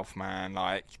himself, man.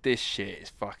 Like, this shit is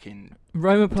fucking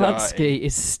Roman Polanski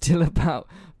is still about,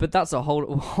 but that's a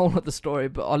whole other story.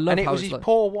 But I love and it how was his like,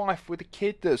 poor wife with the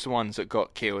kid that's the ones that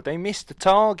got killed. They missed the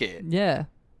target. Yeah,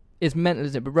 it's mental,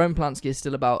 isn't it? But Roman Polanski is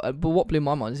still about. But what blew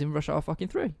my mind is in Rush Hour fucking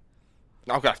 3.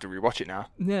 I'm gonna have to rewatch it now.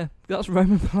 Yeah, that's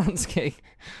Roman Polanski.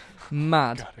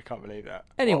 Mad. God, I can't believe that.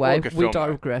 Anyway, what we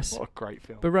digress. What a great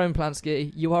film. But Roman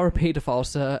Polanski, you are a paedophile,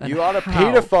 sir. And you are a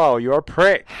paedophile. You are a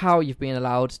prick. How you've been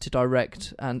allowed to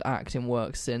direct and act in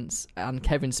work since, and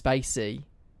Kevin Spacey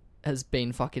has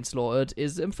been fucking slaughtered,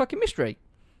 is a fucking mystery.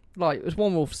 Like, there's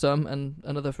one rule for some and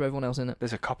another for everyone else in it.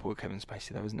 There's a couple with Kevin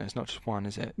Spacey, though, isn't there? It's not just one,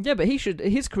 is it? Yeah, but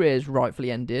his career is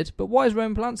rightfully ended. But why is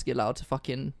Roman Polanski allowed to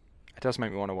fucking... It does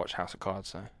make me want to watch House of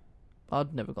Cards, though.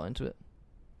 I'd never got into it.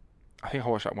 I think I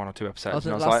watched like 1 or 2 episodes.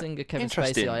 The last thing of Kevin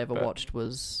Spacey I ever watched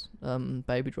was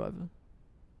Baby Driver.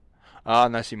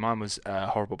 No, see, mine was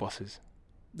Horrible Bosses.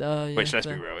 Yeah, Which, let's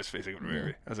be fair. real, it's a good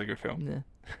movie. That's a good film. Yeah.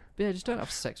 But yeah, just don't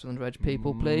have sex with underage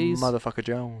people, please. Motherfucker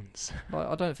Jones. Like,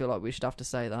 I don't feel like we should have to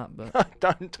say that, but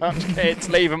Don't touch kids.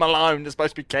 Leave them alone. They're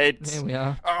supposed to be kids. here we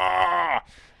are. Ah,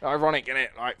 ironic,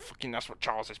 innit? Like, fucking, that's what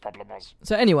Charles's problem was.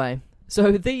 So anyway,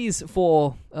 so these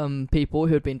 4 people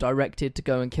who had been directed to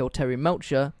go and kill Terry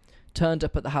Melcher turned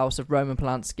up at the house of Roman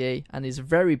Polanski and his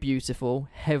very beautiful,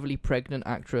 heavily pregnant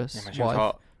actress Yeah, man, she was wife,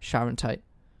 hot. Sharon Tate.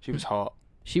 She was hot.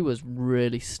 She was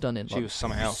really stunning. She was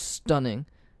something else. Stunning.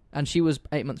 And she was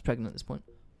 8 months pregnant at this point.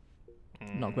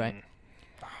 Not great.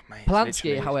 Oh, mate,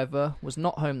 Polanski, however, was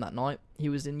not home that night. He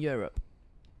was in Europe.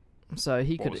 So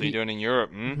he what could... was he doing in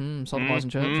Europe? Sodomising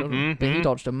children. But he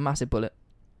dodged a massive bullet.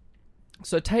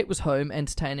 So Tate was home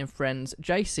entertaining friends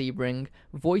Jay Sebring,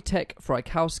 Wojtek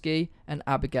Frykowski, and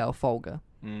Abigail Folger.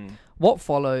 What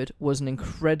followed was an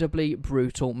incredibly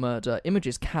brutal murder.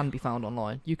 Images can be found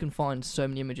online. You can find so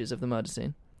many images of the murder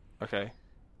scene. Okay.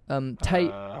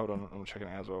 Tate... hold on, I'm checking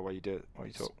it out as well while you do it, while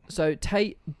you talk. So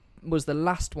Tate was the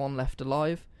last one left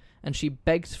alive, and she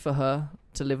begged for her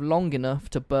to live long enough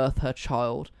to birth her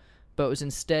child, but was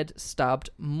instead stabbed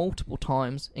multiple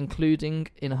times, including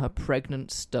in her pregnant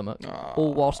stomach,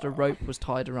 all whilst a rope was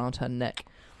tied around her neck.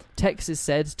 Tex is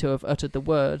said to have uttered the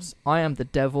words, "I am the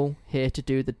devil, here to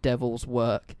do the devil's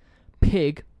work."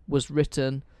 Pig was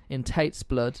written in Tate's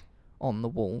blood on the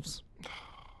walls.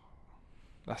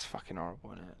 That's fucking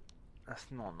horrible, isn't it? That's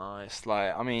not nice.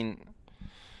 Like, I mean,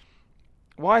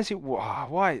 why is it?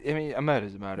 Why? I mean, a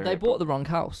murder's a murder. They bought the wrong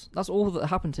house. That's all that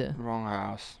happened here. Wrong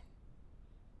house.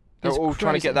 They're It's all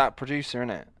trying to crazy. get that producer,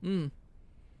 innit?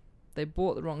 They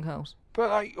bought the wrong house. But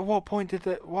like, at what point did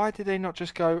they? Why did they not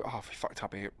just go? Oh, we fucked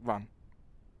up here. Run.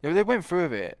 Yeah, they went through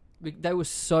with it.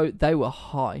 They were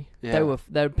high. Yeah.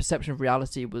 Their perception of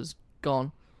reality was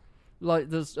gone. Like,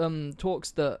 there's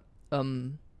talks that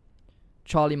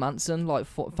Charlie Manson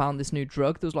found this new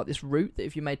drug. There was like this root that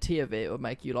if you made tea of it, it would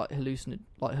make you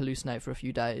hallucinate for a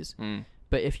few days.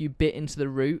 But if you bit into the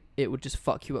root, it would just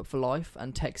fuck you up for life.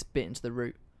 And Tex bit into the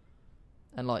root,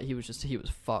 and like he was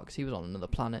fucked. He was on another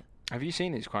planet. Have you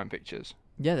seen these crime pictures?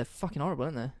 Yeah, they're fucking horrible,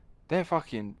 aren't they? They're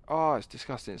fucking. Oh, it's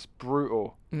disgusting. It's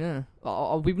brutal. Yeah.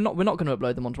 We're not going to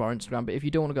upload them onto our Instagram, but if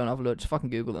you do want to go and have a look, just fucking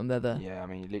Google them. They're there. Yeah, I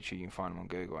mean, literally, you can find them on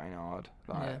Google. Ain't hard.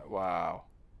 Like, Yeah. wow.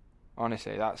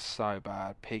 Honestly, that's so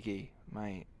bad. Piggy,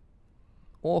 mate.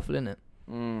 Awful, innit?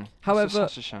 It's However,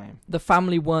 such a shame. the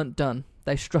family weren't done.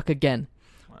 They struck again.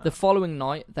 Wow. The following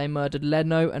night, they murdered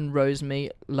Leno and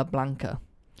Rosemary LaBlanca.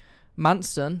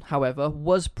 Manson, however,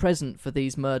 was present for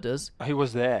these murders. He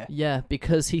was there. Yeah,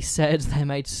 because he said they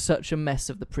made such a mess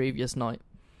of the previous night.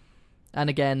 And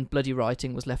again, bloody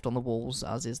writing was left on the walls,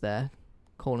 as is their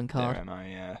calling card. There, no,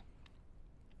 yeah.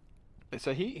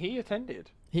 So he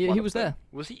attended. He was there.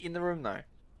 Was he in the room though?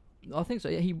 I think so.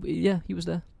 Yeah, he was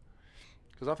there.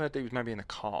 Because I've heard he was maybe in the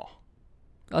car.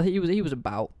 I think he was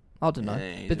about. I don't know.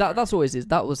 Yeah, he's But that's always his.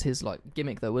 That was his like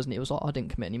gimmick though, wasn't it? It was like, I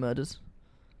didn't commit any murders.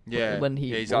 Yeah. When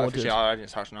he he's ordered. like, I didn't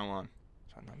touch no one.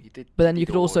 So, no, you did. But then you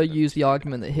did could also order. use the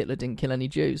argument that Hitler didn't kill any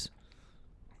Jews.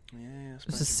 Yeah, I suppose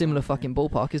It's a you're similar right, fucking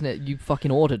ballpark, isn't it? You fucking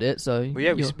ordered it, so. Well,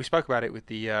 yeah, we you're- spoke about it with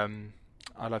the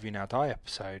I Love You Now Die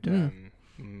episode.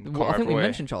 Well, I think we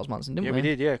mentioned Charles Manson, didn't we? Yeah, we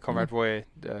did. Yeah, Conrad Roy,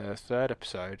 third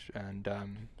episode, and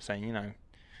saying, you know,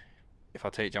 if I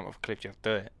tell you to jump off a cliff, you have to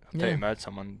do it. If I tell you to murder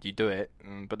someone, you do it.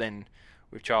 But then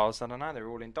with Charles, I don't know, they were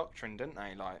all indoctrined, didn't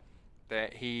they?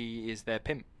 Like, he is their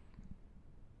pimp.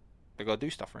 They got to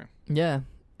do stuff for him. Yeah,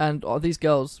 and these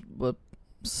girls were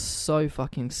so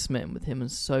fucking smitten with him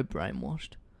and so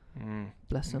brainwashed.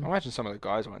 Bless them. I imagine some of the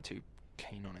guys weren't too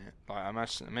keen on it. Like, I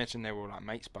imagine they were all like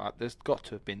mates, but there's got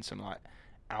to have been some like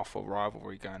alpha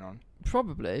rivalry going on.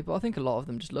 Probably, but I think a lot of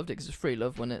them just loved it because it's free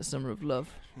love when it's Summer of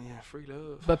Love. Yeah, free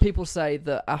love. But people say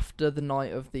that after the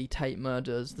night of the Tate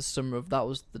murders, that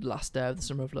was the last day of the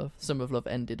Summer of Love. Summer of Love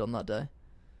ended on that day.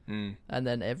 And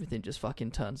then everything just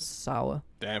fucking turned sour.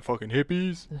 Damn fucking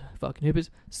hippies. Fucking hippies.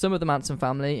 Some of the Manson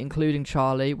family, including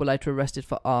Charlie, were later arrested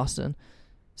for arson.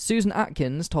 Susan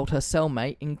Atkins told her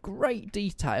cellmate in great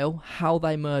detail how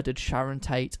they murdered Sharon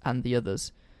Tate and the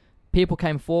others. People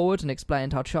came forward and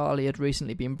explained how Charlie had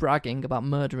recently been bragging about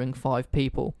murdering 5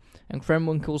 people, and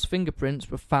Krenwinkel's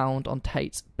fingerprints were found on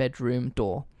Tate's bedroom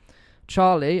door.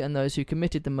 Charlie and those who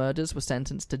committed the murders were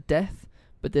sentenced to death,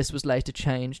 but this was later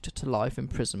changed to life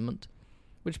imprisonment,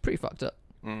 which is pretty fucked up.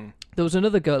 There was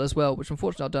another girl as well, which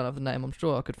unfortunately I don't have the name, I'm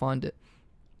sure I could find it,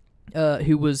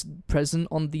 who was present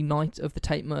on the night of the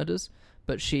Tate murders,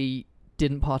 but she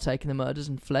didn't partake in the murders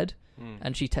and fled,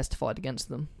 and she testified against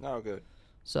them. Oh, good.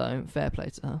 So, fair play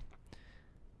to her.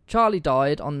 Charlie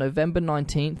died on November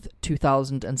 19th,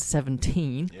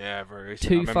 2017. Yeah, very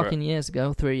recent. 2 fucking years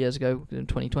ago, 3 years ago, in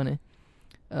 2020.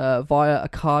 Via a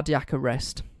cardiac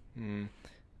arrest.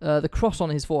 The cross on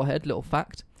his forehead, little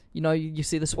fact. You know, you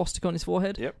see the swastika on his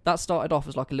forehead? Yep. That started off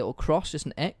as like a little cross, just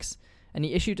an X. And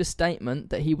he issued a statement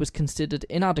that he was considered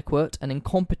inadequate and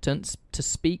incompetent to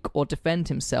speak or defend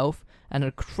himself and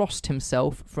had crossed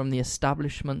himself from the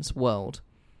establishment's world.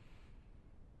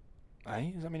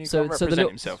 Hey, does that mean he can't represent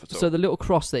himself at all? So the little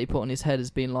cross that he put on his head has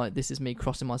been like, this is me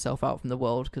crossing myself out from the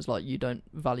world because like you don't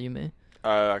value me.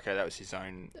 Oh, okay, that was his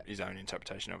own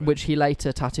interpretation of it. Which he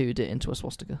later tattooed it into a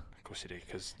swastika. Of course he did,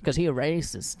 because he a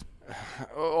racist.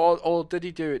 or did he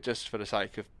do it just for the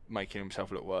sake of making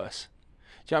himself look worse?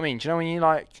 Do you know what I mean? Do you know when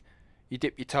you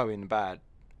dip your toe in the bad,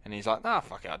 and he's like, nah,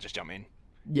 fuck it, I'll just jump in.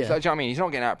 Yeah. Do you know what I mean? He's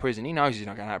not getting out of prison. He knows he's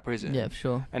not getting out of prison. Yeah, for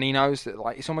sure. And he knows that,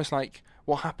 like, it's almost like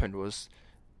what happened was,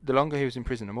 the longer he was in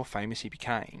prison, the more famous he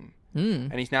became.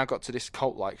 And he's now got to this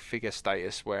cult-like figure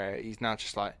status where he's now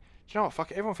just like, you know what,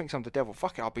 fuck it, everyone thinks I'm the devil,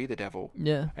 fuck it, I'll be the devil.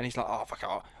 Yeah. And he's like, oh, fuck it,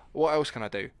 what else can I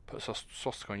do? Put a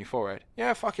swastika on your forehead.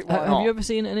 Yeah, fuck it, why not? Have you ever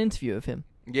seen an interview of him?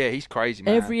 Yeah, he's crazy,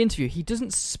 man. Every interview, he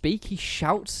doesn't speak, he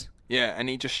shouts. Yeah, and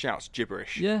he just shouts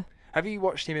gibberish. Yeah. Have you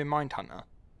watched him in Mindhunter,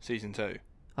 Season 2?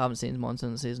 I haven't seen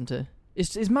Manson in Season 2.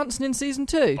 Is Manson in Season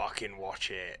 2? Fucking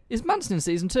watch it. Is Manson in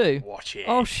Season 2? Watch it.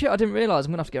 Oh shit, I didn't realise.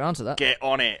 I'm going to have to get around to that. Get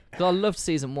on it. I loved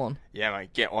Season 1. Yeah,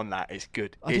 mate, get on that. It's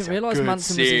good. I didn't realise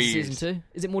Manson was in Season 2.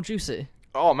 Is it more juicy?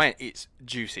 Oh, man, it's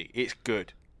juicy. It's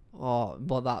good. Oh,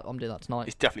 well, I'm doing that tonight.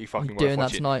 It's definitely fucking worth doing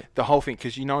watching. That tonight. The whole thing,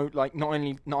 because you know, like not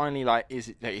only like is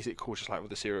it cool just like with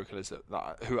the serial killers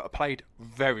that who are played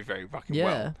very very fucking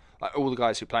well. Like all the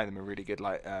guys who play them are really good.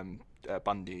 Like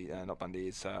Bundy, not Bundy,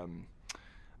 it's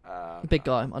big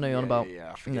guy. I know you're on about.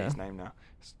 Yeah, I forget his name now.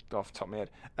 It's off the top of my head.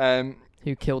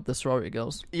 Who killed the sorority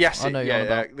girls? Yes, I know you're on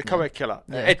about. The co-ed killer.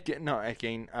 Yeah. Ed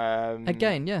Gein. Ed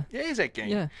Gein, yeah. Yeah, it is Ed Gein.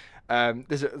 Yeah.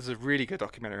 There's a really good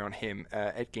documentary on him,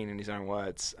 Ed Gein in his own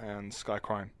words, on Sky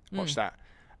Crime. Watch that.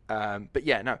 But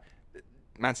yeah, no,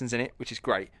 Manson's in it, which is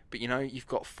great. But you know, you've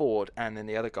got Ford and then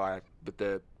the other guy with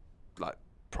the like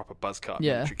proper buzz cut,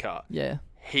 military cut. Yeah.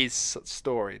 His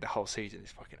story, the whole season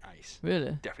is fucking ace.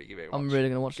 Really? Definitely give it a watch. I'm really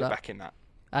gonna watch Get that. back in that.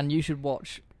 And you should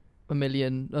watch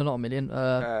Hollywood.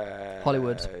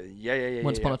 Yeah.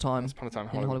 Once Upon a Time. Once Upon a Time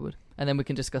in Hollywood. And then we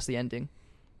can discuss the ending,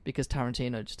 because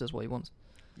Tarantino just does what he wants.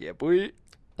 Yeah, boy.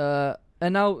 And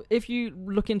now, if you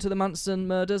look into the Manson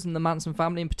murders and the Manson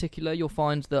family in particular, you'll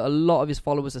find that a lot of his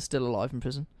followers are still alive in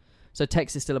prison. So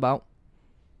Tex is still about.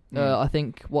 I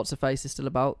think What's-Her-Face is still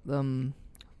about.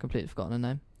 Completely forgotten her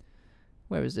name.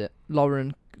 Where is it?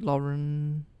 Lauren. Where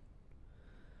am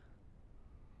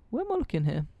I looking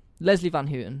here? Leslie Van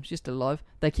Houten. She's still alive.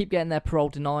 They keep getting their parole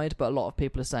denied, but a lot of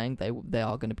people are saying they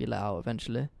are going to be let out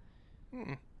eventually.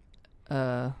 One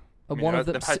of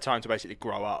them, they've had time to basically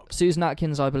grow up. Susan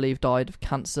Atkins, I believe, died of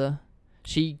cancer.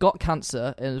 She got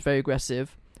cancer and was very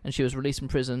aggressive, and she was released from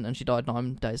prison, and she died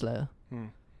 9 days later.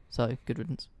 So good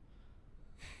riddance.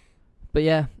 But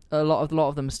yeah, a lot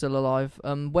of them are still alive.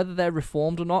 Whether they're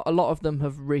reformed or not, a lot of them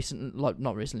have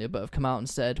not recently, but have come out and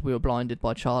said we were blinded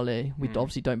by Charlie. We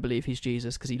obviously don't believe he's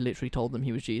Jesus because he literally told them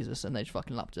he was Jesus, and they just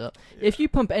fucking lapped it up. Yeah. If you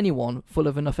pump anyone full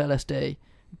of enough LSD,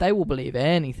 they will believe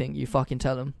anything you fucking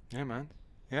tell them. Yeah, man.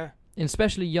 Yeah. And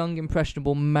especially young,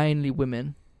 impressionable, mainly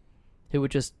women, who were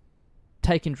just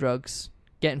taking drugs,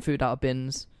 getting food out of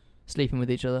bins, sleeping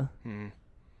with each other. Man,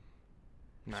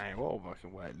 what a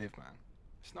fucking way to live, man.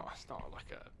 It's not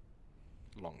like a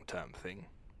long-term thing.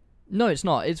 No, it's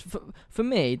not. It's for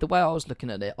me, the way I was looking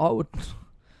at it, I would...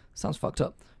 sounds fucked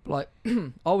up. But like,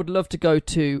 I would love to go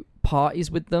to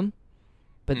parties with them,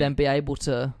 but then be able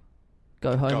to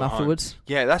go home afterwards.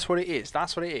 Yeah, that's what it is.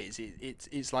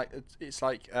 It's like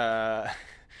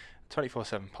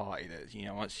 24/7 party that, you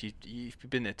know, once you've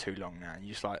been there too long now, and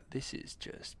you're just like, this is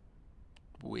just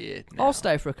weird now. I'll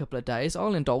stay for a couple of days.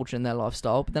 I'll indulge in their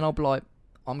lifestyle, but then I'll be like,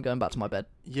 I'm going back to my bed.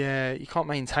 Yeah, you can't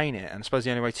maintain it, and I suppose the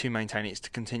only way to maintain it is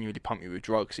to continually pump you with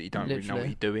drugs that you don't really know what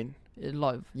you're doing. It's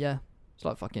like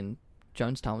fucking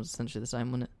Jonestown was essentially the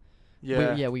same, wasn't it?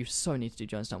 Yeah. We so need to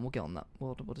do Jonestown. We'll get on that.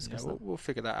 We'll discuss that. We'll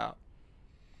figure that out.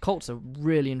 Cults are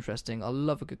really interesting. I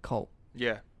love a good cult.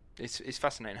 Yeah, it's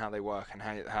fascinating how they work, and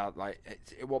how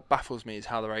what baffles me is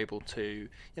how they're able to,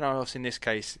 you know, obviously in this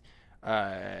case,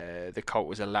 the cult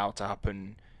was allowed to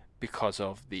happen because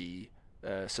of the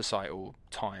societal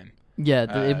time.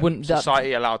 Yeah, it wouldn't.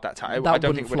 Society allowed that time. I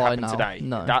don't think it would happen now. today.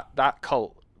 No, that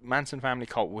cult, Manson family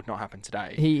cult, would not happen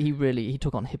today. He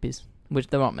took on hippies, which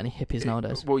there aren't many hippies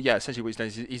nowadays. Well, yeah, essentially what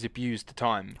he's abused the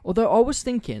time. Although I was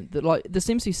thinking that like there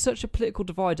seems to be such a political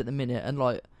divide at the minute, and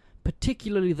like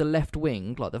particularly the left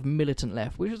wing, like the militant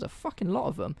left, which is a fucking lot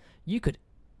of them, you could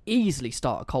easily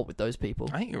start a cult with those people.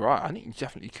 I think you're right. I think you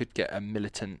definitely could get a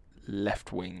militant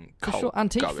left-wing cult. For sure.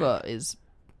 Antifa going. is,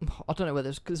 I don't know whether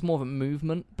it's more of a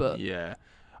movement, but yeah,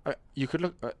 you could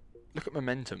look at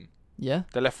Momentum. Yeah,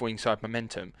 the left-wing side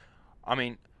Momentum. I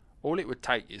mean, all it would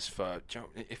take is for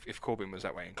if Corbyn was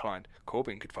that way inclined,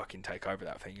 Corbyn could fucking take over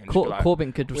that thing. And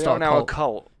Corbyn could start a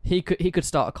cult. He could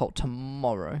start a cult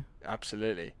tomorrow.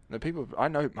 Absolutely. The people I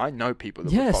know people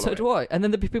that yeah, would follow so do I. And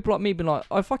then there'd be people like me being like,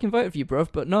 I fucking voted for you, bruv,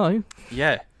 but no.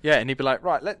 Yeah, and he'd be like,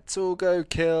 right, let's all go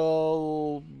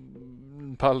kill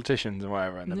politicians and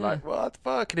whatever. And they're like, what the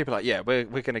fuck? And he'd be like, yeah, we're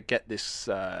gonna get this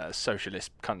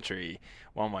socialist country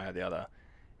one way or the other.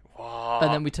 Wow.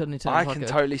 And then we turn I can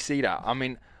totally see that. I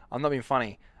mean, I'm not being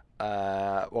funny.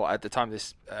 Well, at the time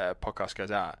this podcast goes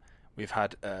out, we've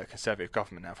had a Conservative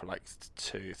government now for like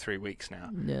 2-3 weeks now.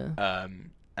 Yeah.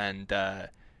 And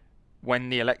when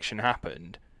the election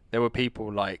happened, there were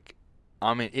people like,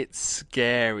 I mean, it's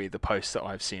scary, the posts that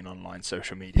I've seen online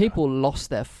social media. People lost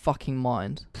their fucking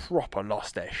mind. Proper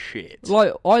lost their shit.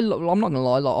 Like, I'm not going to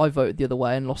lie, like, I voted the other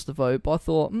way and lost the vote, but I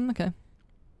thought, okay.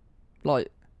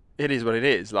 Like... It is what it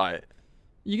is, like...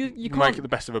 You can't... make it the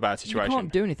best of a bad situation. You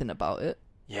can't do anything about it.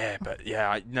 Yeah, but,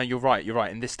 no, you're right.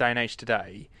 In this day and age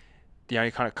today... The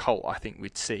only kind of cult I think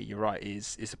we'd see, you're right,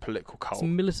 is a political cult. It's a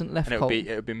militant left cult. And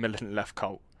it would be militant left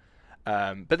cult.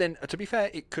 But then, to be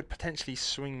fair, it could potentially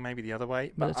swing maybe the other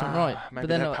way. But, militant right. Maybe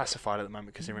but they're pacified at the moment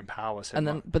because they're in power.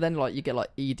 So but then like you get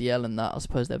like EDL and that. I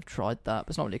suppose they've tried that, but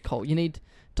it's not really a cult. You need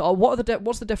to.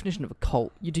 What's the definition of a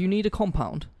cult? Do you need a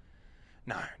compound?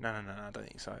 No, I don't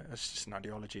think so. It's just an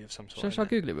ideology of some sort. Shall I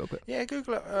Google it real quick? Yeah,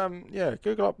 Google it.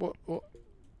 Google up what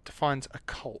defines a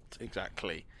cult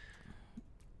exactly.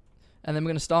 And then we're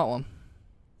going to start one.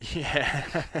 Yeah.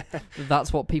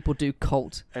 That's what people do,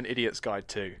 cult. An Idiot's Guide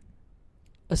too.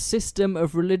 A system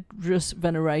of religious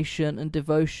veneration and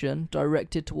devotion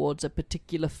directed towards a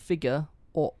particular figure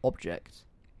or object.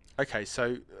 Okay,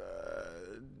 so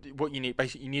what you need,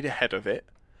 basically, you need a head of it,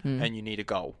 and you need a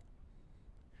goal.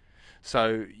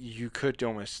 So you could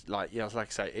almost, like I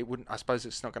say, it wouldn't. I suppose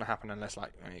it's not going to happen unless,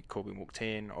 like, Corbyn walked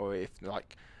in, or if,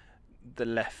 like,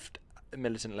 the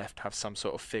militant left have some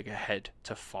sort of figurehead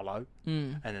to follow,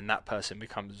 and then that person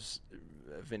becomes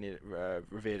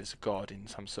revered as a god in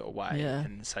some sort of way,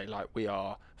 and say, like, we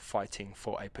are fighting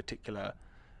for a particular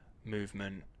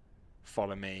movement,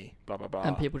 follow me, blah blah blah,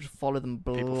 and people just follow them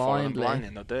blindly. People follow them blindly,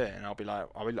 and they'll do it, and I'll be like,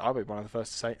 I'll be one of the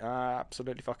first to say,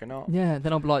 absolutely fucking not. Yeah,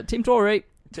 then I'll be like, Team Tory.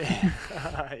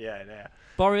 yeah.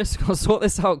 Boris, gotta sort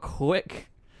this out quick.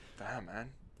 Damn,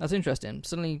 man. That's interesting.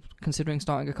 Suddenly considering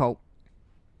starting a cult.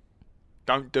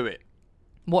 Don't do it.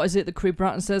 What is it that Crib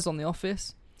Bratton says on The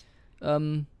Office?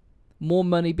 More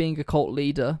money being a cult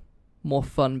leader, more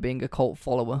fun being a cult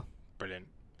follower. Brilliant.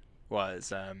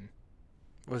 Was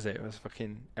it was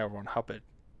fucking L. Ron Hubbard.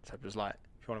 So it was like,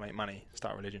 if you want to make money,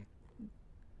 start a religion.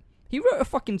 He wrote a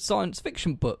fucking science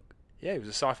fiction book. Yeah, he was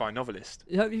a sci-fi novelist.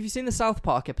 Have you seen the South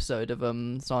Park episode of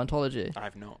Scientology? I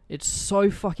have not. It's so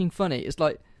fucking funny. It's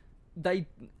like they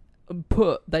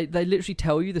literally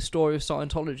tell you the story of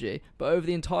Scientology, but over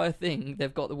the entire thing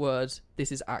they've got the words,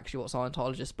 this is actually what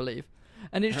Scientologists believe.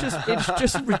 And it's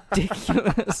just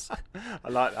ridiculous. I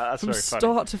like that. That's From very funny.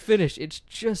 start to finish, it's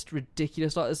just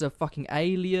ridiculous. Like, there's a fucking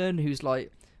alien who's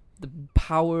like the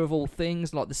power of all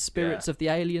things, like the spirits of the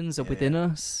aliens are within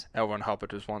us. L. Ron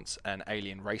Hubbard was once an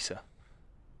alien racer.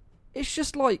 It's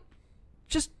just like,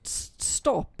 just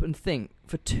stop and think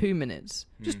for 2 minutes.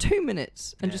 Just 2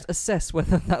 minutes and just assess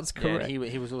whether that's correct. Yeah,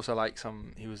 he was also like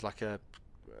he was like a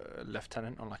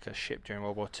lieutenant on like a ship during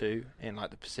World War II in like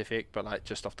the Pacific, but like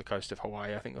just off the coast of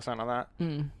Hawaii, I think, or something like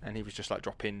that. And he was just like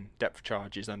dropping depth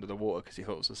charges under the water because he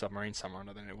thought it was a submarine somewhere, and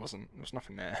then it wasn't. There was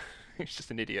nothing there. He was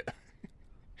just an idiot.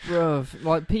 Bruv,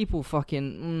 like, people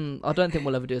fucking... I don't think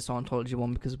we'll ever do a Scientology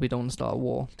one because we don't want to start a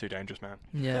war. Too dangerous, man.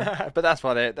 Yeah. But that's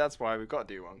why we've got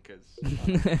to do one,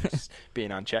 because just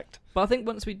being unchecked. But I think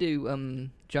once we do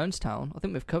Jonestown, I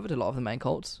think we've covered a lot of the main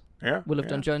cults. Yeah. We'll have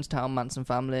done Jonestown, Manson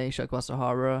family, Shoko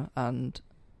Sahara, and...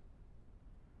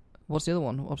 What's the other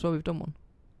one? I'm sure we've done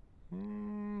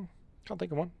one. Can't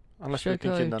think of one. Unless Shoko, you're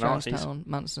thinking the Nazis. Jonestown,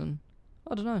 Manson...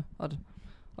 I don't know.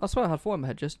 I swear I had 4 in my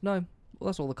head just. No. Well,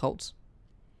 that's all the cults.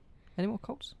 Any more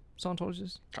cults?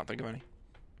 Scientologists? Can't think of any.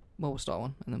 Well, we'll start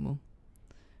one, and then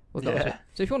we'll go with it.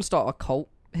 So if you want to start a cult,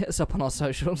 hit us up on our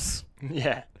socials.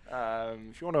 Yeah.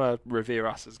 If you want to revere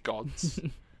us as gods,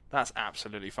 that's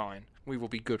absolutely fine. We will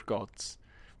be good gods.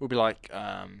 We'll be like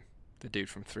the dude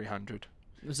from 300.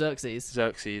 Xerxes.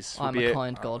 Xerxes. I'm a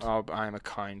kind god. I am a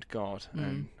kind god,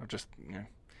 and I'll just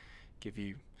give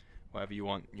you whatever you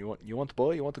want. You want the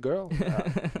boy? You want the girl?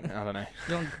 I don't know.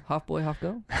 You want half boy, half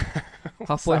girl? Half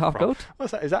What's boy, that half from? goat?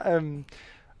 What's that? Is that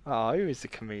Oh, who is the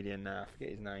comedian now? I forget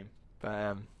his name.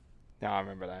 But no, I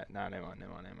remember that. No, never mind.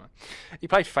 He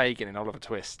played Fagin in Oliver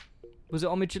Twist. Was it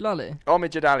Omid Jalali? Omid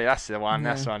Jalali, that's the one. Yeah.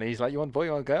 That's the one. He's like, you want the boy,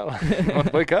 you want the girl? You want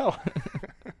the boy, girl?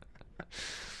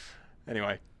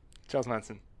 Anyway, Charles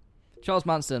Manson. Charles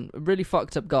Manson, a really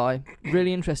fucked up guy,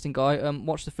 really interesting guy.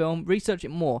 Watch the film, research it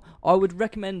more. I would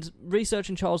recommend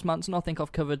researching Charles Manson. I think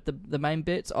I've covered the main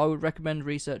bits. I would recommend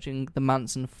researching the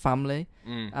Manson family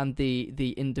and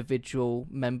the individual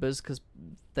members, because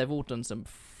they've all done some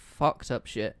fucked up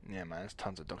shit. Yeah, man, there's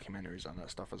tons of documentaries on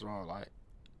that stuff as well. Like,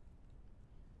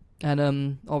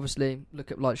 and obviously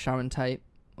look at like Sharon Tate.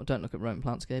 Well, don't look at Roman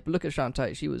Polanski, but look at Sharon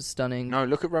Tate. She was stunning. no,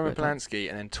 look at Roman Polanski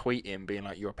and then tweet him being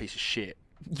like, "You're a piece of shit."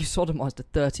 You sodomized a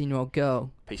 13-year-old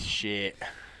girl. Piece of shit.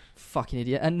 Fucking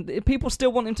idiot. And people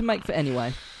still want him to make for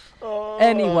anyway.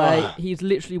 Anyway, he's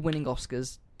literally winning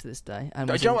Oscars to this day. And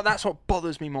Do you know what? That's what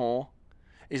bothers me more,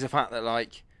 is the fact that,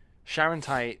 like, Sharon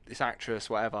Tate, this actress,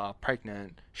 whatever,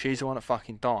 pregnant, she's the one that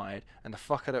fucking died, and the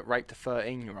fucker that raped a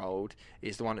 13-year-old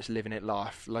is the one that's living it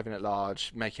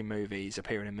large, making movies,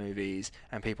 appearing in movies,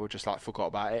 and people just, like, forgot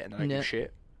about it and they don't give a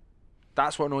shit.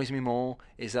 That's what annoys me more,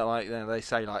 is that, like, they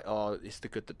say, like, oh, it's the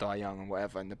good that die young and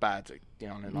whatever, and the bad that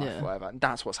get on in life, whatever. And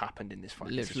that's what's happened in this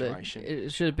fucking situation. It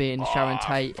should have been Sharon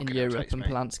Tate in Europe and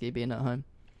Polanski being at home.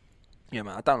 Yeah,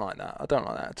 man, I don't like that. I don't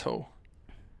like that at all.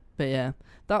 But yeah,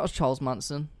 that was Charles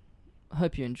Manson. I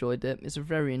hope you enjoyed it. It's a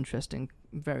very interesting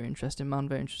man, very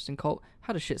interesting cult.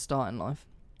 Had a shit start in life.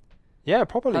 Yeah,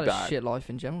 probably Had bad. a shit life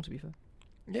in general, to be fair.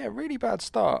 Yeah, really bad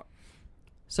start.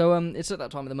 So it's at that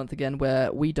time of the month again where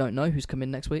we don't know who's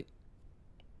coming next week.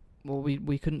 Well,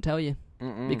 we couldn't tell you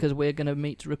because we're going to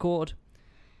meet to record.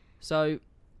 So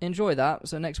enjoy that.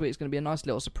 So next week's going to be a nice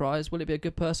little surprise. Will it be a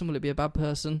good person? Will it be a bad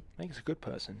person? I think it's a good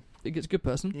person. I think it's a good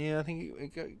person. Yeah, I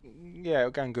think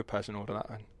it'll go in good person order, that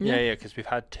one. Yeah, because we've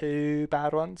had 2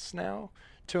 bad ones now.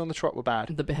 2 on the trot were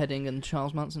bad. The beheading and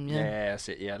Charles Manson, yeah. That's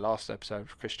it, yeah. Last episode,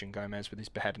 Christian Gomez with his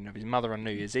beheading of his mother on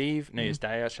New Year's Day,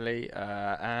 actually.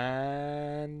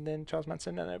 And then Charles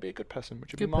Manson, and it'll be a good person,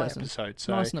 which will be my episode.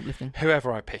 So nice and uplifting.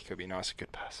 Whoever I pick will be nice, a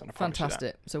good person.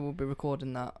 Fantastic. So we'll be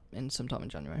recording that in sometime in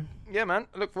January. Yeah, man.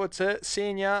 Look forward to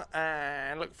seeing you,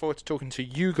 and look forward to talking to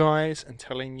you guys and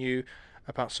telling you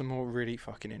about some more really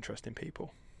fucking interesting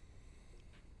people.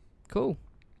 Cool.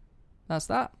 That's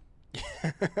that.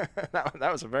 that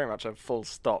was very much a full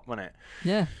stop, wasn't it?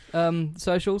 Yeah.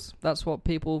 Socials, that's what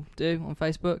people do on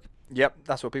Facebook. Yep,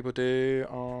 that's what people do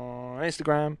on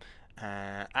Instagram,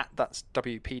 at that's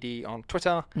WPD on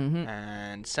Twitter,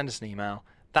 and send us an email.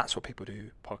 That's what people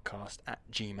do,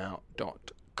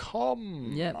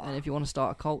 podcast@gmail.com. Yeah, and if you want to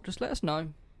start a cult, just let us know.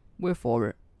 We're for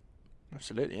it.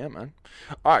 Absolutely, yeah, man.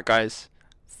 Alright, guys.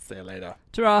 See you later.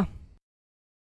 Ta-ra!